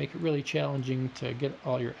here, can make it really challenging to get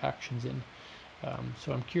all your actions in.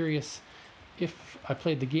 So I'm curious, if I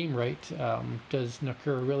played the game right, does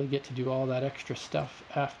Nokura really get to do all that extra stuff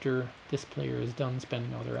after this player is done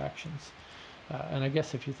spending all their actions? And I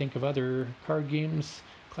guess if you think of other card games,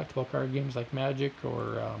 collectible card games like Magic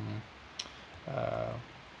or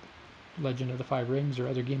Legend of the Five Rings or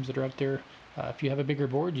other games that are out there, if you have a bigger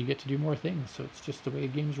board, you get to do more things. So it's just the way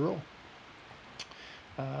games roll.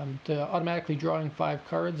 Automatically drawing 5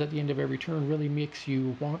 cards at the end of every turn really makes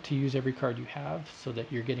you want to use every card you have so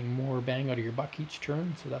that you're getting more bang out of your buck each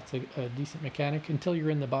turn. So that's a decent mechanic until you're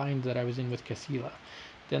in the bind that I was in with Kaseila.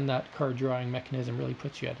 Then that card drawing mechanism really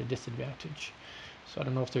puts you at a disadvantage. So I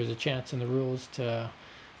don't know if there's a chance in the rules to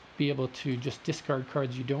be able to just discard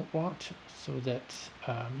cards you don't want so that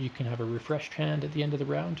you can have a refreshed hand at the end of the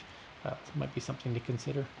round. It might be something to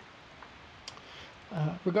consider.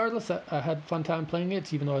 Regardless, I had a fun time playing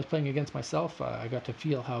it. Even though I was playing against myself, I got to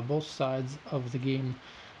feel how both sides of the game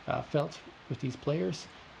felt with these players.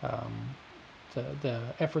 The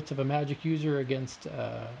efforts of a magic user against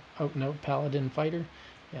out-and-out paladin fighter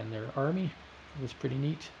and their army was pretty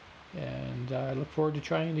neat. And I look forward to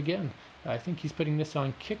trying it again. I think he's putting this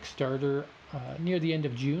on Kickstarter near the end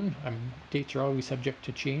of June. Dates are always subject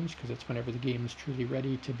to change because it's whenever the game is truly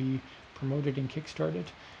ready to be promoted and kickstarted.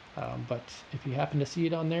 But if you happen to see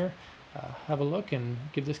it on there, have a look and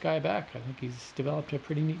give this guy a back. I think he's developed a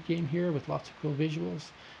pretty neat game here with lots of cool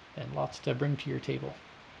visuals and lots to bring to your table.